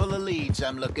a couple of leads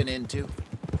I'm looking into.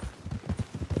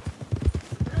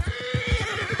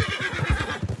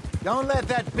 Don't let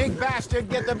that big bastard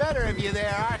get the better of you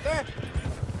there, Arthur.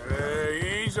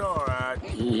 He's all right.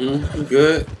 Mm-hmm.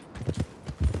 Good.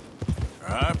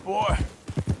 All right, boy.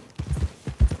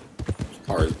 This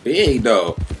car is big,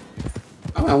 though.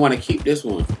 I might want to keep this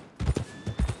one.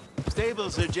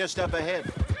 Stables are just up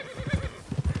ahead.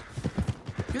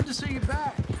 Good to see you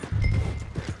back.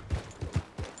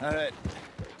 All right.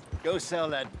 Go sell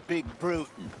that big brute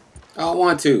and I don't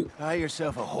want to. buy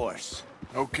yourself a horse.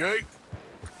 Okay.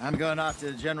 I'm going off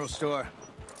to the general store.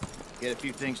 Get a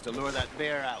few things to lure that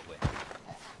bear out with.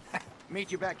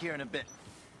 Meet you back here in a bit.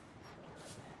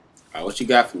 All right, what you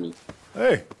got for me?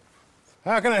 Hey,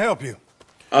 How can I help you?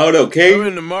 Oh, okay. I'm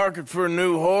in the market for a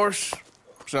new horse.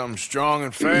 Something strong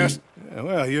and fast. Yeah,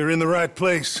 well, you're in the right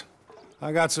place.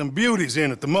 I got some beauties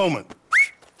in at the moment.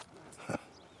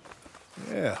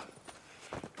 Yeah.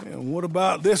 And what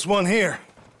about this one here?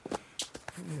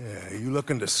 Yeah, you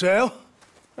looking to sell?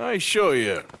 I sure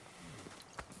you.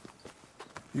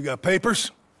 You got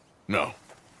papers? No.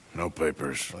 No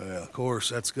papers. Well, of course,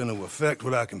 that's gonna affect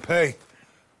what I can pay.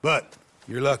 But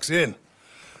your luck's in.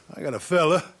 I got a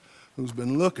fella who's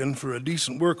been looking for a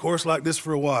decent workhorse like this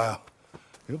for a while.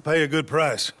 He'll pay a good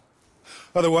price.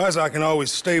 Otherwise, I can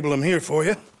always stable him here for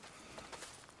you.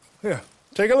 Here,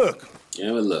 take a look.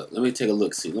 Yeah, let me look. Let me take a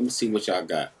look. See, let me see what y'all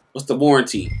got. What's the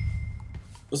warranty?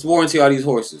 What's the warranty on these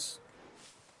horses?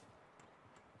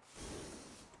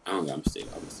 I don't got a mistake.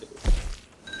 I'm mistake.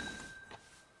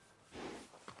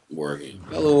 Working.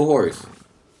 That little horse.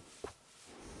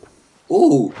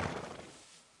 Ooh.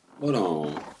 Hold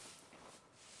on.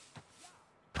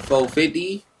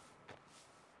 450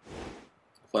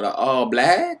 for the all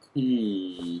black.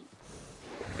 I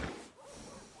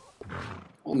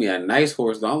want me a nice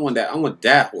horse though. I want that. I want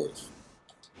that horse.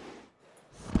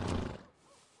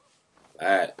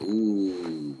 That.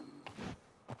 Ooh.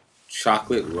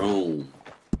 Chocolate Rome.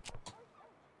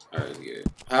 All right, let's get it.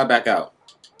 How I back out?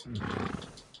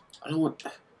 I don't want.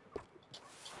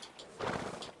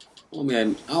 Oh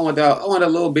man, I want that. I want a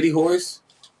little bitty horse,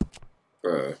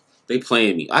 bruh. They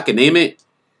playing me. I can name it.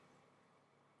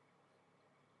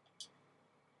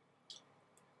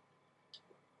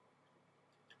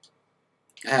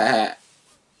 Ah.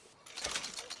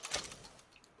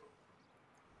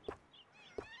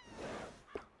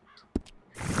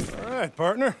 All right,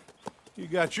 partner. You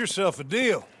got yourself a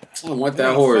deal. I want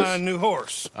that horse. Fine new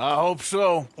horse. I hope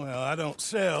so. Well, I don't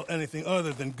sell anything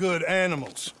other than good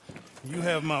animals. You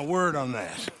have my word on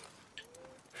that.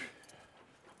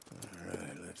 All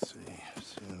right, let's see.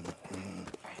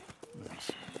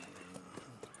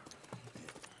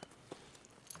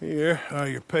 Here are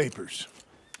your papers.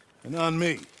 And on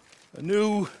me, a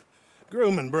new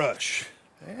grooming brush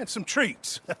and some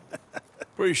treats.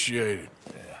 Appreciate it.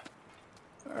 Yeah.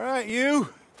 All right, you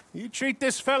treat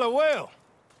this fella well.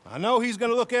 I know he's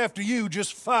gonna look after you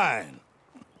just fine.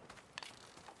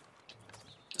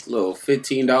 Little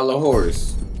 $15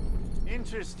 horse.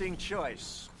 Interesting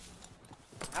choice.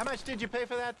 How much did you pay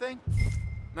for that thing?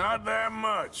 Not that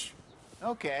much.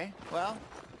 Okay, well,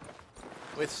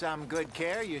 with some good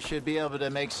care, you should be able to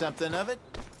make something of it.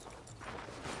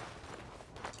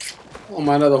 I want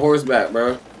my another horse back,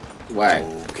 bro. Whack.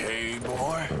 Okay,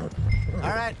 boy. All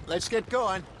right, let's get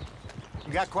going.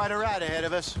 We got quite a ride ahead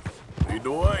of us. Lead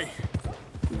the way.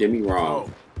 Did me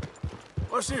wrong. Oh.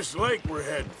 What's this lake we're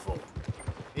heading for?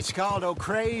 It's called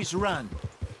O'Creagh's Run,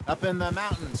 up in the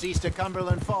mountains east of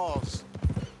Cumberland Falls.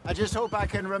 I just hope I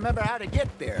can remember how to get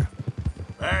there.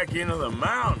 Back into the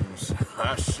mountains?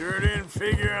 I sure didn't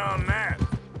figure on that.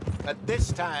 But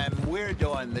this time, we're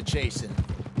doing the chasing.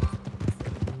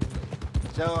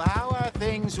 So how are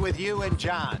things with you and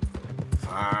John?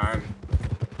 Fine.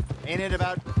 Ain't it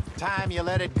about time you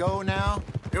let it go now?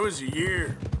 It was a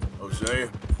year, Hosea.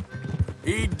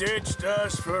 He ditched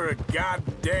us for a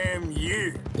goddamn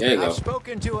year. There you go. I've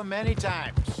spoken to him many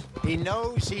times. He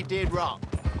knows he did wrong.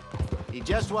 He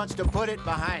just wants to put it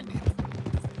behind him.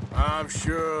 I'm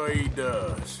sure he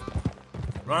does.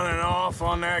 Running off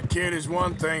on that kid is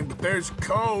one thing, but there's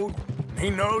code. He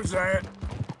knows that.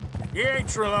 He ain't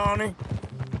Trelawney.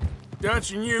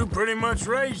 Dutch and you pretty much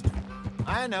raised him.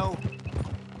 I know.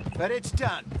 But it's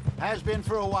done. Has been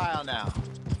for a while now.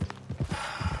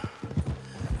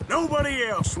 Nobody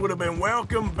else would have been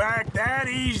welcomed back that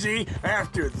easy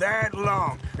after that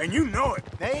long. And you know it.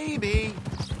 Maybe.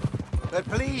 But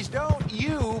please don't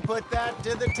you put that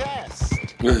to the test.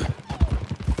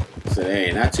 So,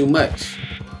 hey, not too much.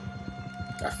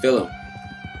 I feel him.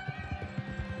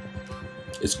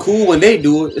 It's cool when they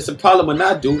do it. It's a problem when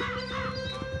I do it.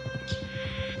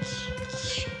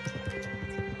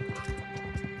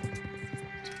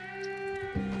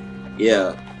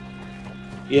 Yeah.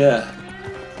 Yeah.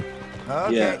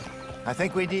 Okay. Yeah. I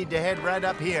think we need to head right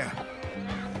up here.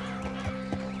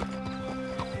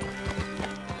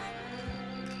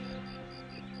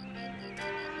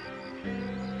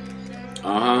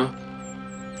 Uh-huh.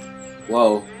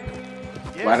 Whoa.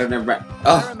 Yes, Why didn't I... I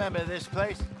Oh. remember this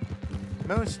place.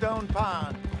 Moonstone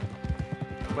Pond.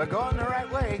 We're going the right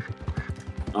way.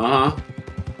 Uh-huh.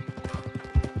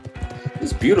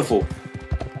 It's beautiful.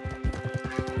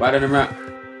 Why didn't I...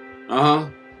 Uh-huh.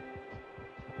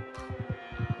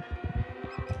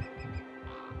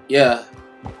 Yeah.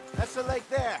 That's the lake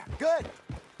there. Good.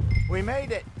 We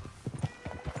made it.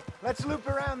 Let's loop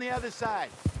around the other side.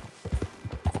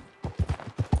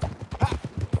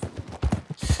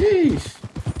 Sheesh.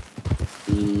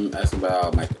 That's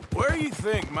about Micah. Where do you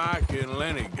think Micah and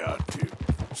Lenny got to?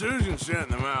 Susan sent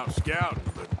them out scouting,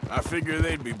 but I figure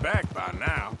they'd be back by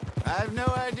now. I have no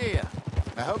idea.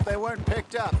 I hope they weren't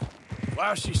picked up.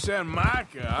 Why she sent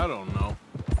Micah, I don't know.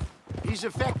 He's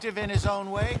effective in his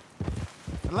own way.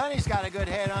 Lenny's got a good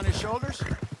head on his shoulders.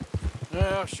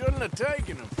 Well, shouldn't have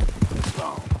taken him this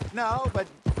long. No, but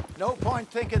no point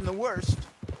thinking the worst.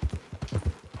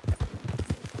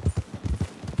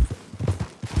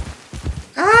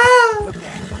 Look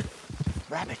there.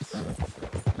 Rabbits.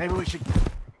 Maybe we should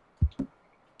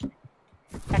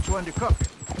catch one to cook.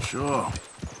 Sure.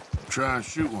 Try and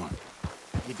shoot one.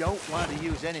 You don't want to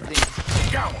use anything.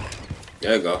 Go!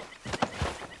 There you go.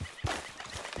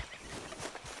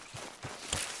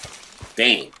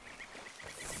 Dang.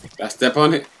 Did I step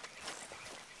on it?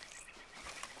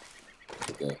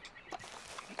 Okay.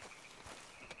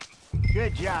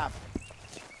 Good job.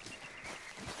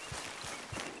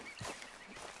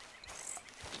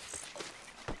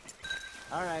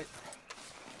 All right.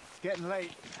 It's getting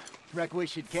late. Reckon we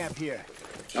should camp here.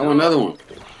 I want another one.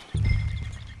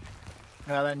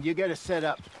 Well, then you get us set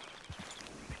up.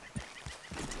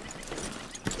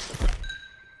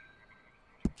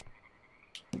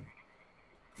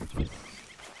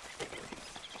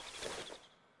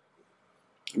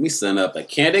 Let me set up a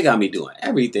camp. They got me doing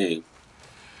everything.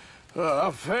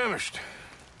 I'm famished.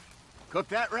 Cook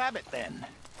that rabbit, then.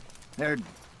 They're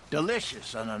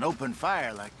delicious on an open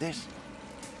fire like this.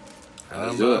 How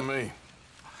about me?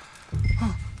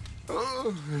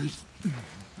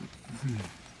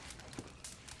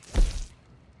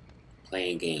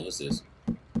 Playing game. What's this?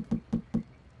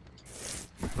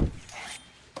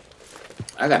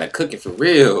 I gotta cook it for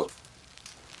real.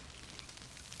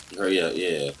 Hurry up,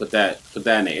 yeah. Put that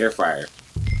in the air fryer.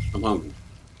 I'm hungry.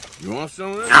 You want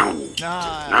some of this? No,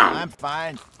 I'm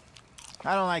fine.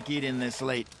 I don't like eating this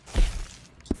late.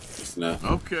 That's enough.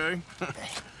 Okay.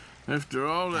 After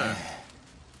all that.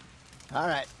 All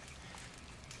right.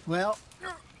 Well,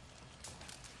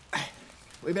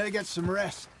 we better get some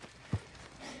rest.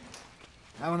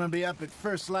 I want to be up at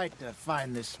first light to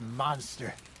find this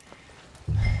monster.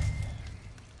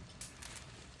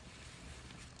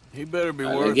 He better be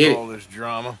worth all this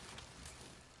drama.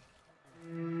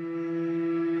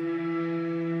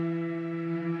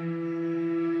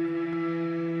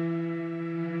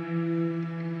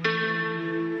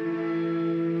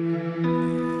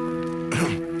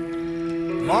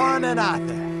 Morning,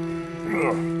 Arthur.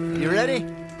 You ready?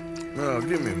 Oh,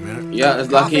 give me a minute. Yeah,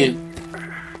 let's lock in.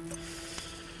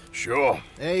 Sure.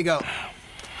 There you go.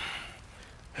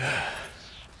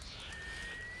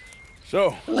 So,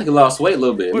 I feel like I lost weight a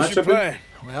little bit. Am I what's your tripping? plan?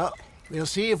 Well, we'll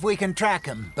see if we can track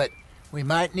him, but we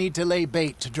might need to lay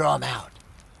bait to draw him out.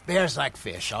 Bears like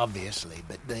fish, obviously,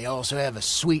 but they also have a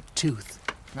sweet tooth.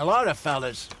 A lot of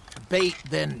fellas bait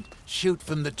then shoot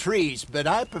from the trees, but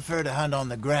I prefer to hunt on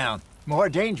the ground. More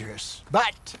dangerous,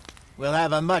 but we'll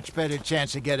have a much better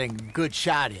chance of getting a good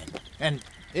shot in. And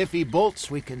if he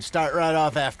bolts, we can start right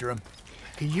off after him.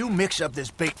 Can you mix up this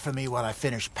bait for me while I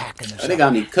finish packing this up? They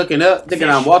got me cooking up, thinking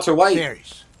I'm Walter White.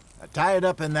 Berries. Tie it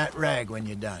up in that rag when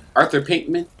you're done. Arthur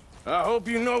Pinkman. I hope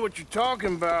you know what you're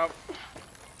talking about.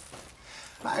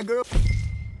 I grew up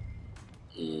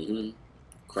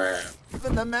Crab.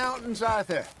 in the mountains,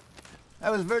 Arthur.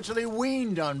 I was virtually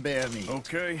weaned on bear meat.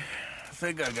 Okay, I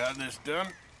think I got this done.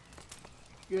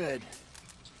 Good.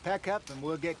 Pack up and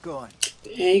we'll get going.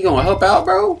 Yeah, you gonna help out,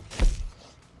 bro?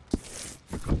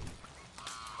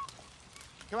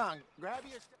 Come on, grab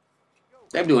your stuff.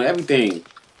 They're doing everything.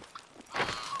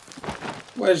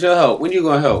 Where's your help? When you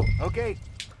gonna help? Okay,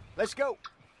 let's go.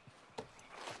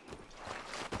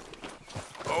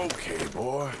 Okay,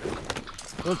 boy.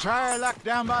 We'll try our luck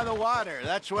down by the water.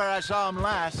 That's where I saw him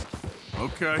last.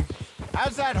 Okay.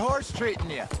 How's that horse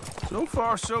treating you? So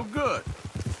far, so good.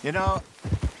 You know,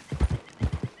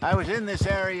 I was in this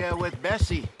area with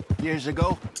Bessie years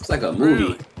ago. It's like a movie.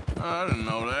 Really? I didn't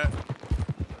know that.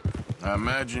 I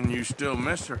imagine you still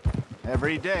miss her.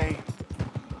 Every day.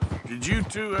 Did you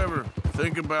two ever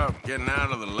think about getting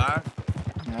out of the life?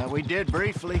 We did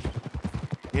briefly.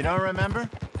 You don't remember?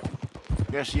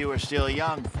 Guess you were still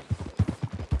young.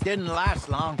 Didn't last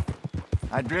long.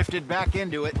 I drifted back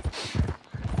into it.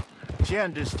 She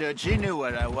understood. She knew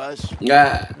what I was.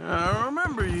 Yeah. I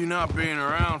remember you not being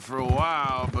around for a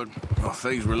while, but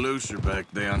things were looser back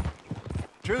then.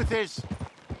 Truth is,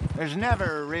 there's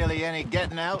never really any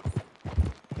getting out.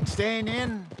 And staying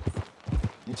in,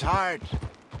 it's hard.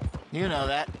 You know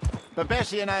that. But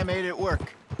Bessie and I made it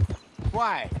work.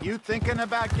 Why? You thinking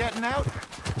about getting out?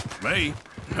 Me?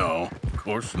 No, of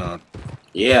course not.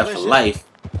 Yeah, for Listen, life.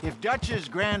 If Dutch's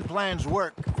grand plans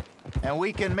work, and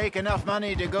we can make enough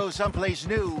money to go someplace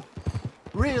new,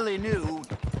 really new,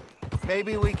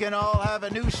 maybe we can all have a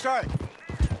new start.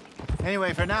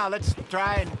 Anyway, for now, let's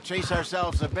try and chase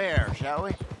ourselves a bear, shall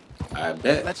we? I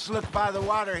bet. Let's look by the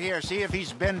water here, see if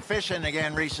he's been fishing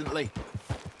again recently.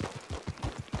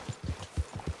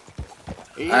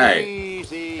 right.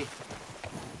 Easy.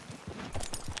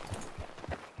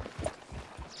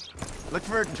 Look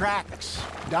for tracks,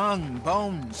 dung,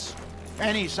 bones,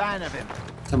 any sign of him.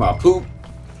 Come on, poop.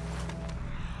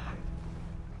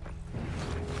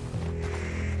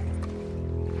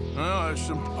 Well, there's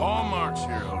some paw marks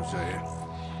here, Hosea.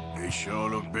 They sure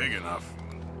look big enough.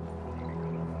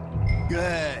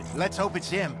 Good. Let's hope it's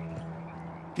him.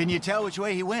 Can you tell which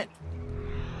way he went?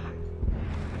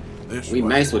 This We way.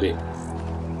 nice with it.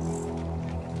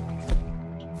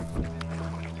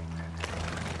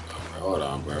 Hold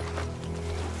on, bro.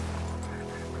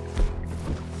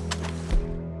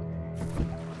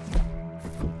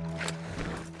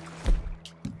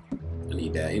 I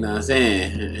need that, you know what I'm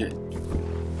saying?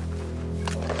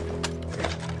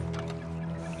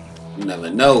 You never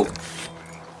know.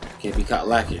 Can't be caught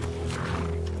lacking.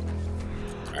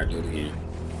 Alright, do it again.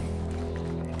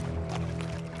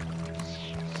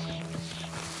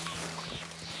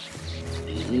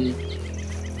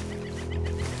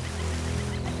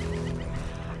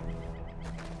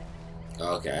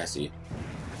 Okay, I see.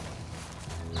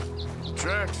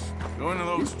 Tracks. Go into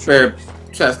those Bear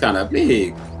trap's kind of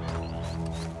big.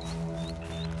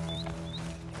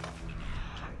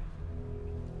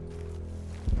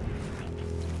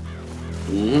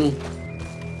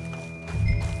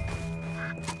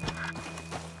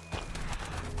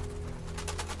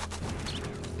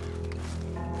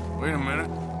 Wait a minute.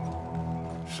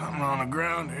 Something on the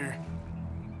ground here.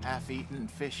 Half-eaten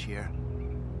fish here.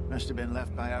 Must have been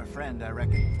left by our friend, I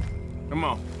reckon. Come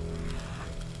on.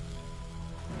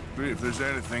 See if there's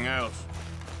anything else.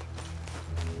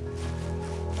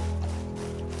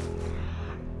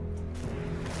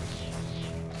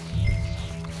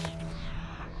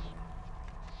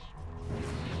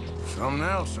 Something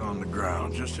else on the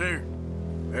ground, just here.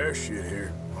 There's shit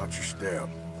here. Watch your step.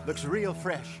 Looks real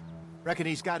fresh. Reckon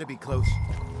he's got to be close.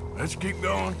 Let's keep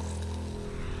going.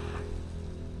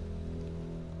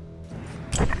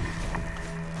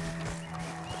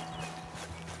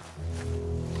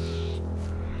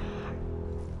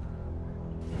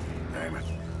 Damn it.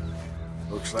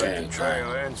 Looks like the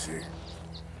trail ends here.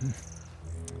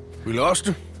 We lost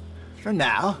him? For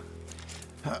now.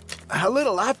 A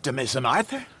little optimism,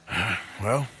 Arthur.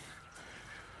 Well,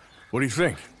 what do you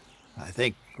think? I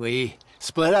think we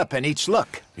split up and each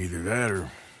look. Either that or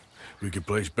we could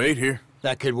place bait here.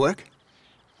 That could work.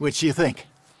 Which do you think?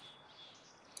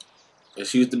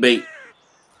 Let's use the bait.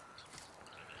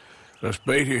 Let's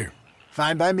bait here.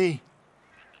 Fine by me.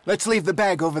 Let's leave the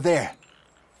bag over there.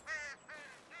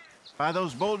 By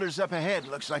those boulders up ahead,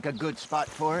 looks like a good spot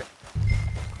for it.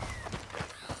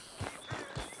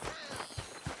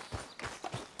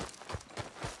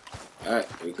 Alright,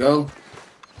 here we go.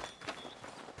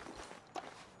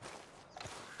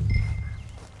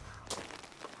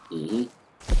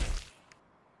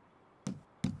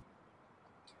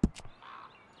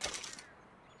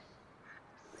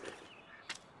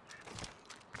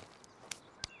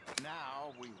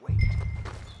 Now we wait.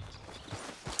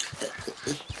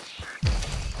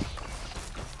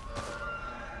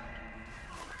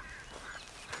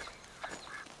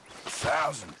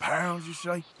 £1,000, you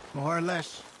say? More or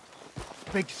less.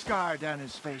 Big scar down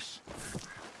his face.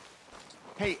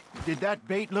 Hey, did that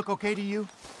bait look okay to you?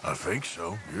 I think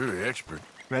so. You're the expert.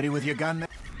 Ready with your gun?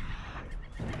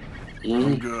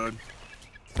 I'm good.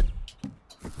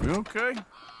 You okay?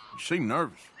 You seem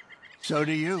nervous. So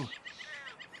do you.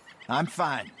 I'm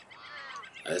fine.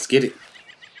 Let's get it.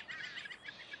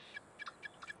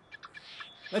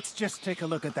 Let's just take a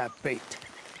look at that bait.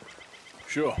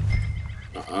 Sure.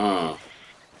 Uh-uh.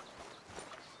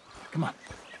 Come on.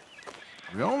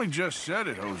 We only just said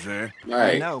it, Jose.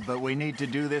 I know, but we need to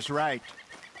do this right.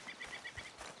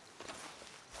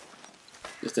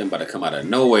 This thing about to come out of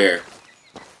nowhere.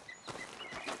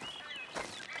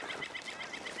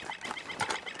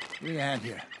 Give me a hand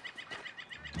here.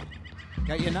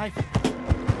 Got your knife?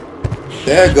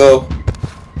 There you go.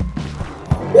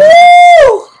 Woo!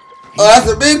 Oh,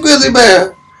 that's a big grizzly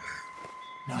bear.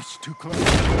 No, it's too close.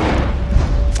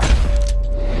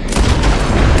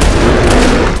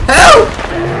 Help!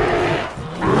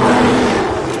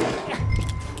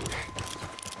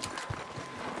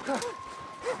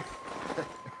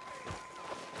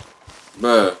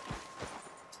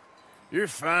 You're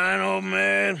fine, old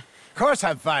man. Of course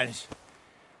I'm fine.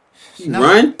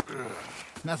 Run?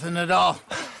 Nothing at all.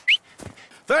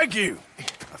 Thank you,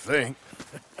 I think.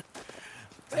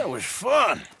 That was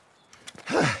fun.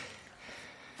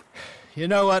 You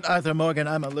know what, Arthur Morgan?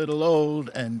 I'm a little old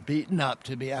and beaten up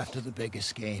to be after the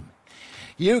biggest game.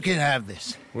 You can have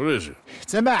this. What is it?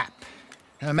 It's a map.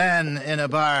 A man in a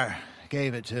bar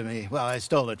gave it to me. Well, I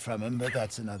stole it from him, but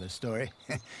that's another story.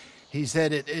 He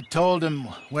said it told him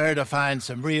where to find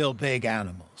some real big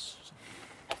animals.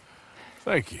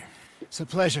 Thank you. It's a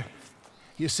pleasure.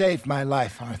 You saved my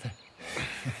life, Arthur.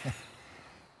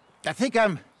 I think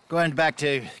I'm going back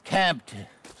to camp to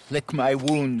lick my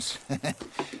wounds.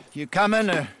 You coming,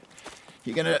 or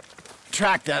you gonna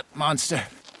track that monster?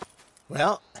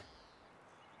 Well,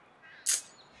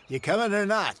 you coming or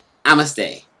not? I'ma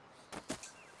stay.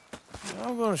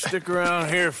 I'm gonna stick around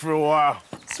here for a while.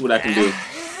 See what I can do.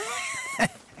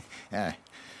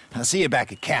 I'll see you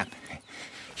back at camp.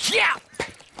 Yeah!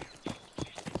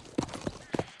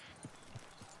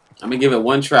 I'm gonna give it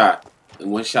one try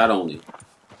and one shot only.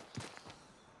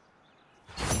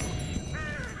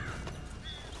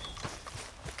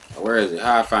 Where is it?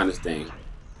 How I find this thing?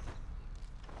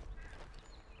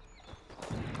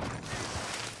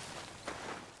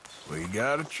 We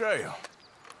got a trail.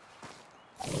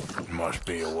 Must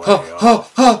be a way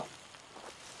off.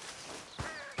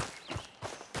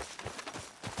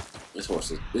 This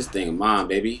horse is, this thing is mine,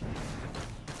 baby.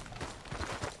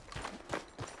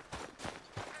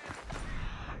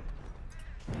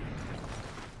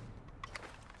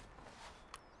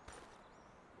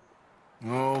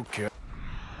 Okay.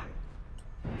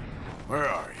 Where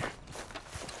are you?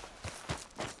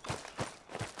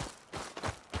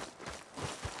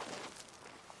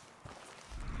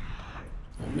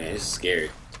 Oh man, this is scary.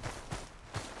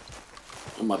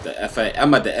 I'm about to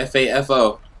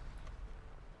FAFO.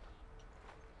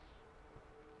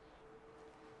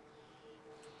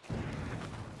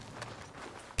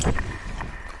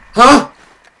 Huh?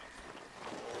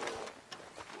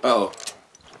 Uh-oh.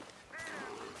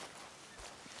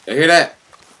 You hear that?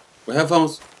 With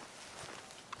headphones?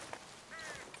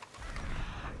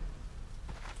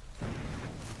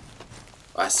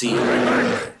 I see you right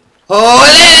there. Oh,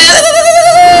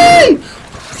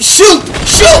 shoot!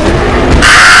 Shoot!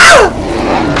 Ah!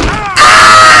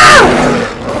 Ah!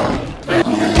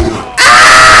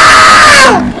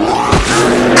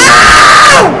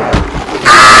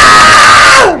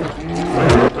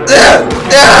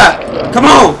 Ah! Come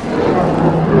on!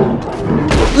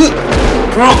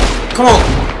 Come on! Come on!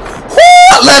 Woo!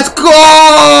 Let's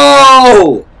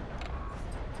go!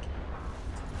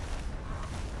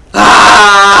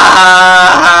 Ah!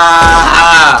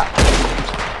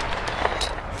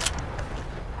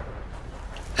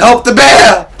 Help the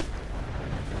bear!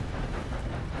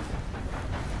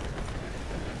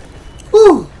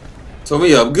 Whew! Told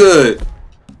me up good.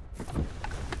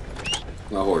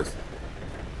 My horse.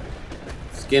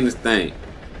 Skin this thing.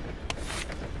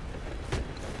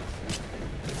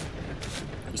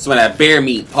 Some of that bear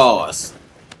meat. Pause.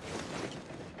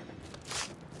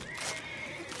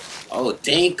 Oh,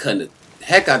 dang, cutting the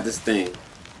heck out this thing.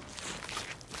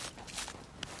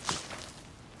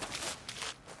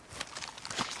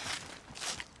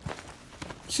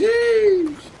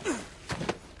 Jeez.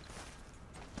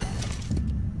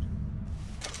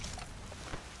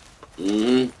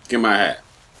 Get my hat.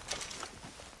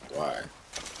 Why?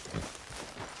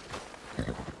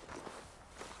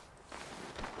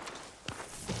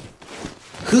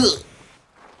 Huh.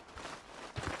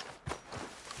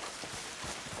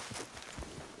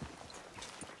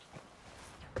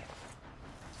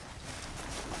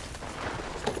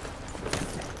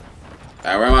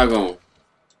 Alright, where am I going?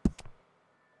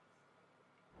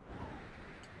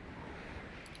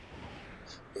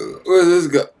 Where's this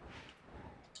go?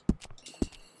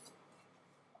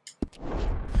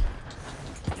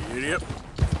 Yep.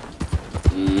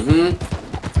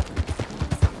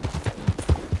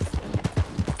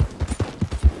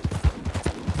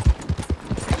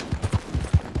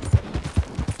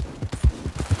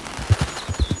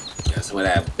 Got some of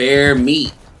that bear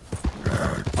meat.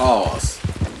 Pause.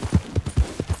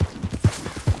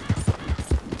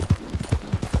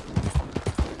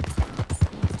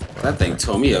 That thing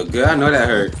tore me up good. I know that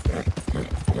hurt.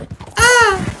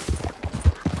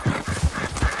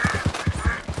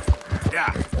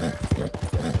 Yeah.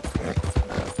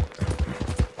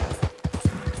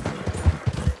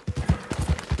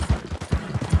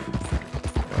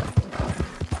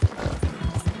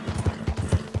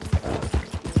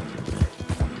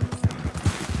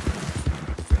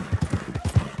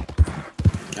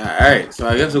 Alright, so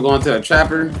I guess we're going to a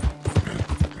trapper.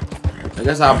 I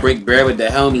guess I'll break bread with the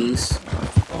homies.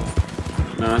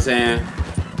 You know what I'm saying?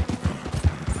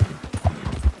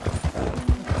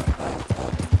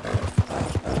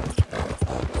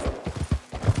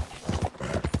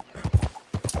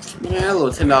 Man, that little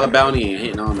 $10 bounty ain't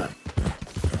hitting on that.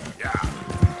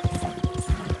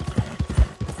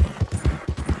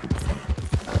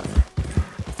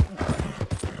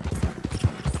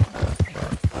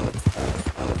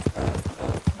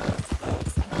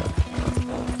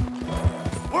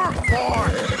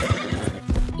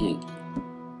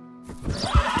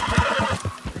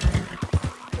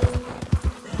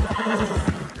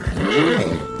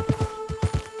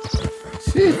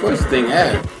 Shit, what's this thing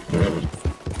at?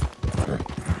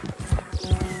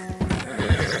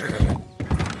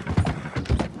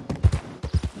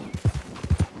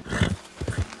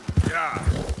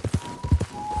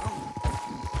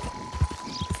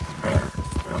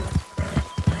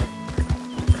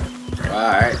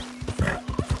 Alright.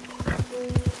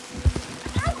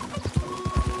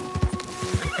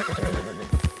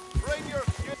 Bring your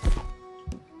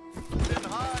and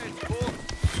hide, folks.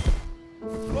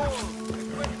 Clothes,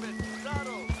 equipment,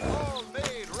 saddles, all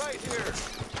made right here.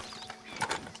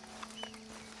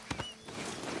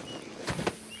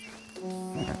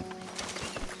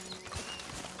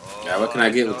 Yeah, what can I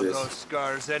get with Don't this? those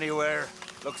scars anywhere.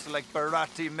 Looks like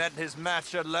Barati met his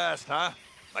match at last, huh?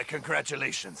 My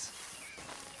congratulations.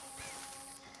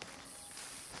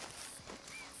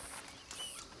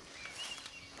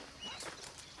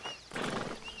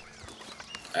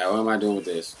 Alright, what am I doing with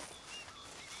this?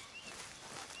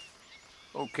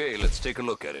 Okay, let's take a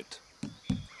look at it.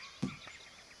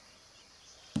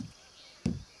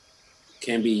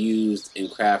 Can be used in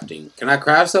crafting. Can I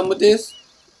craft something with this?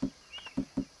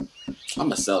 I'm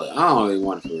gonna sell it. I don't really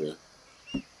want it for real.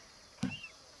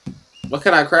 What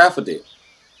can I craft with it?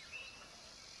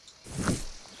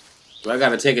 Do I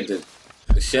gotta take it to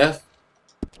the chef?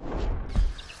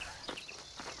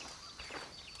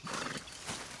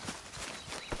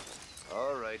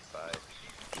 All right, bye.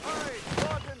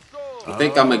 I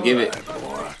think I'm gonna give it.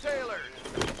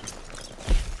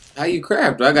 How you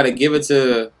craft? Do I gotta give it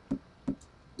to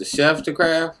the chef to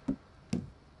craft?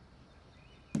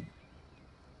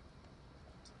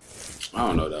 I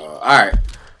don't know, though. Alright.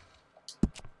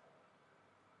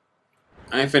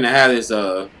 I ain't finna have this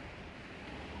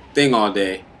thing all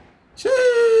day.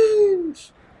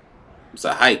 Sheesh. It's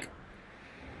a hike.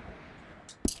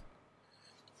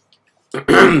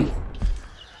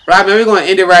 Right, man, we're gonna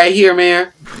end it right here,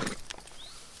 man.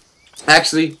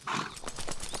 Actually,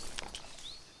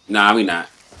 nah, we not.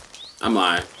 I'm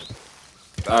lying.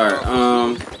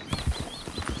 Alright,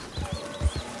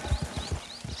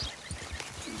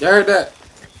 you heard that?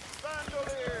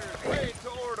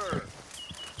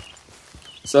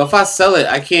 So if I sell it,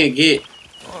 I can't get.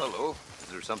 Oh, hello. Is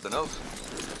there something else?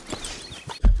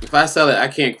 If I sell it, I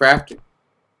can't craft it.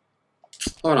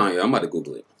 Hold on, yo. I'm about to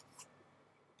Google it.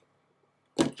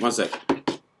 1 second.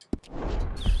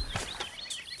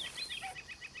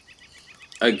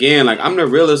 Again, like, I'm the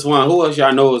realest one. Who else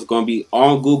y'all know is gonna be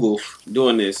on Google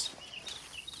doing this?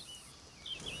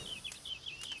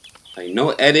 Like,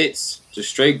 no edits, just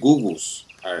straight Googles.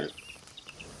 All right.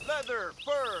 Leather,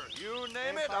 fur, you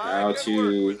name it. How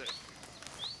to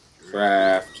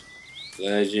craft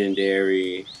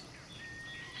legendary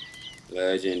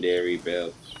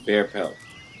bear pelt.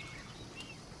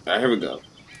 All right, here we go.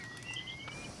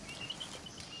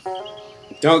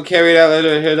 Don't carry that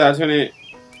leather. Here's the alternate.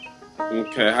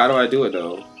 Okay, how do I do it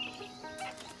though?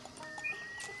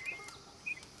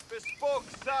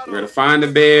 We're gonna find the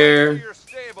bear.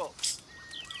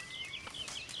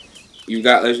 You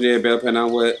got legendary bear pelt. Now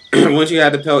what? Once you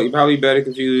have the pelt, you're probably better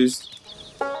confused.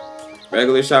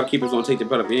 Regular shopkeepers won't take the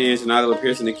pelt off your hands, and either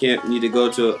appears in the camp. You need to go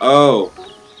to. Oh.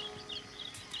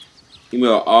 You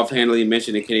will offhandedly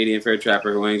mention a Canadian fur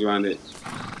trapper who hangs around it.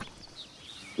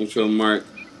 Control mark.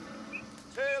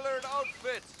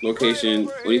 Location.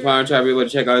 When you find a trapper, you're able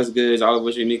to check out his goods, all of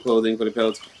which you need clothing for the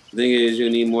pelts. The thing is, you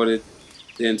need more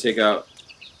than take out.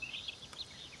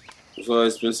 As well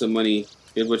as spend some money.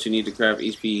 Here's what you need to craft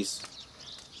each piece.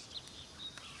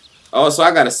 Oh, so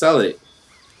I gotta sell it.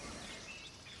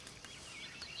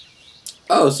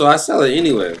 Oh, so I sell it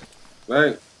anyway,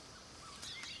 right?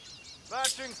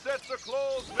 Matching sets of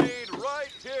clothes made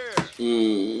right here.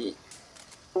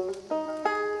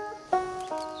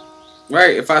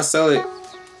 Right, if I sell it.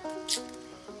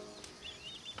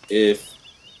 If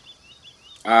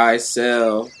I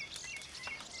sell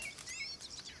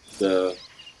the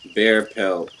bear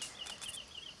pelt,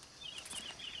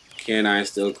 can I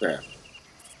still craft?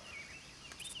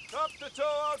 Top to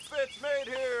toe outfits made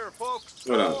here, folks.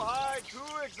 Hold on. No hide, too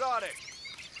exotic.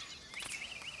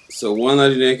 So one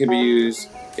legendary can be used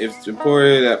if it's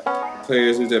reported that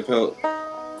players use their pelt.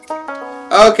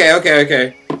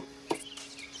 Okay.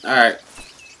 Alright.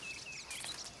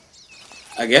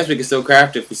 I guess we can still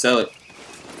craft it if we sell it.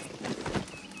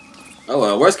 Oh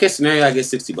well, worst case scenario, I get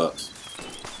 $60.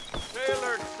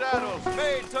 Tailored saddles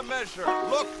made to measure.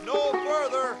 Look no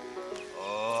further.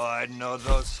 Oh, I'd know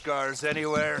those scars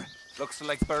anywhere. Looks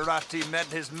like Barati met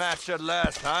his match at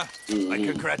last, huh? My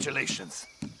congratulations.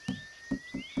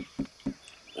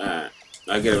 Alright.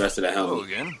 I'll get the rest of that helmet. Hello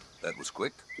again. That was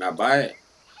quick. Now buy it.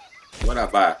 What I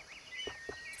buy?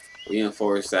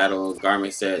 Reinforced saddle,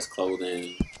 garment sets,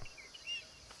 clothing.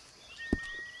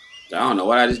 I don't know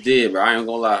what I just did, bro. I ain't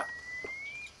gonna lie.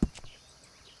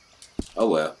 Oh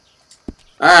well.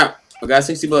 Alright, I got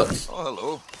 $60. Oh,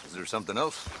 hello. Is there something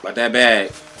else? About that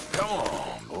bag. Come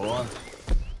on, boy.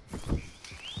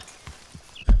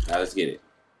 Alright, let's get it.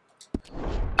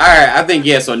 Alright, I think,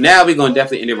 yeah, so now we're gonna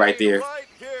definitely end it right there.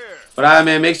 But alright,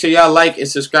 man, make sure y'all like and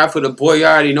subscribe for the boy. You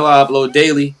already know I upload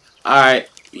daily. Alright,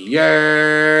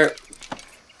 yeah.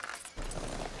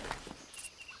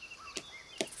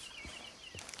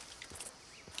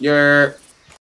 Yeah.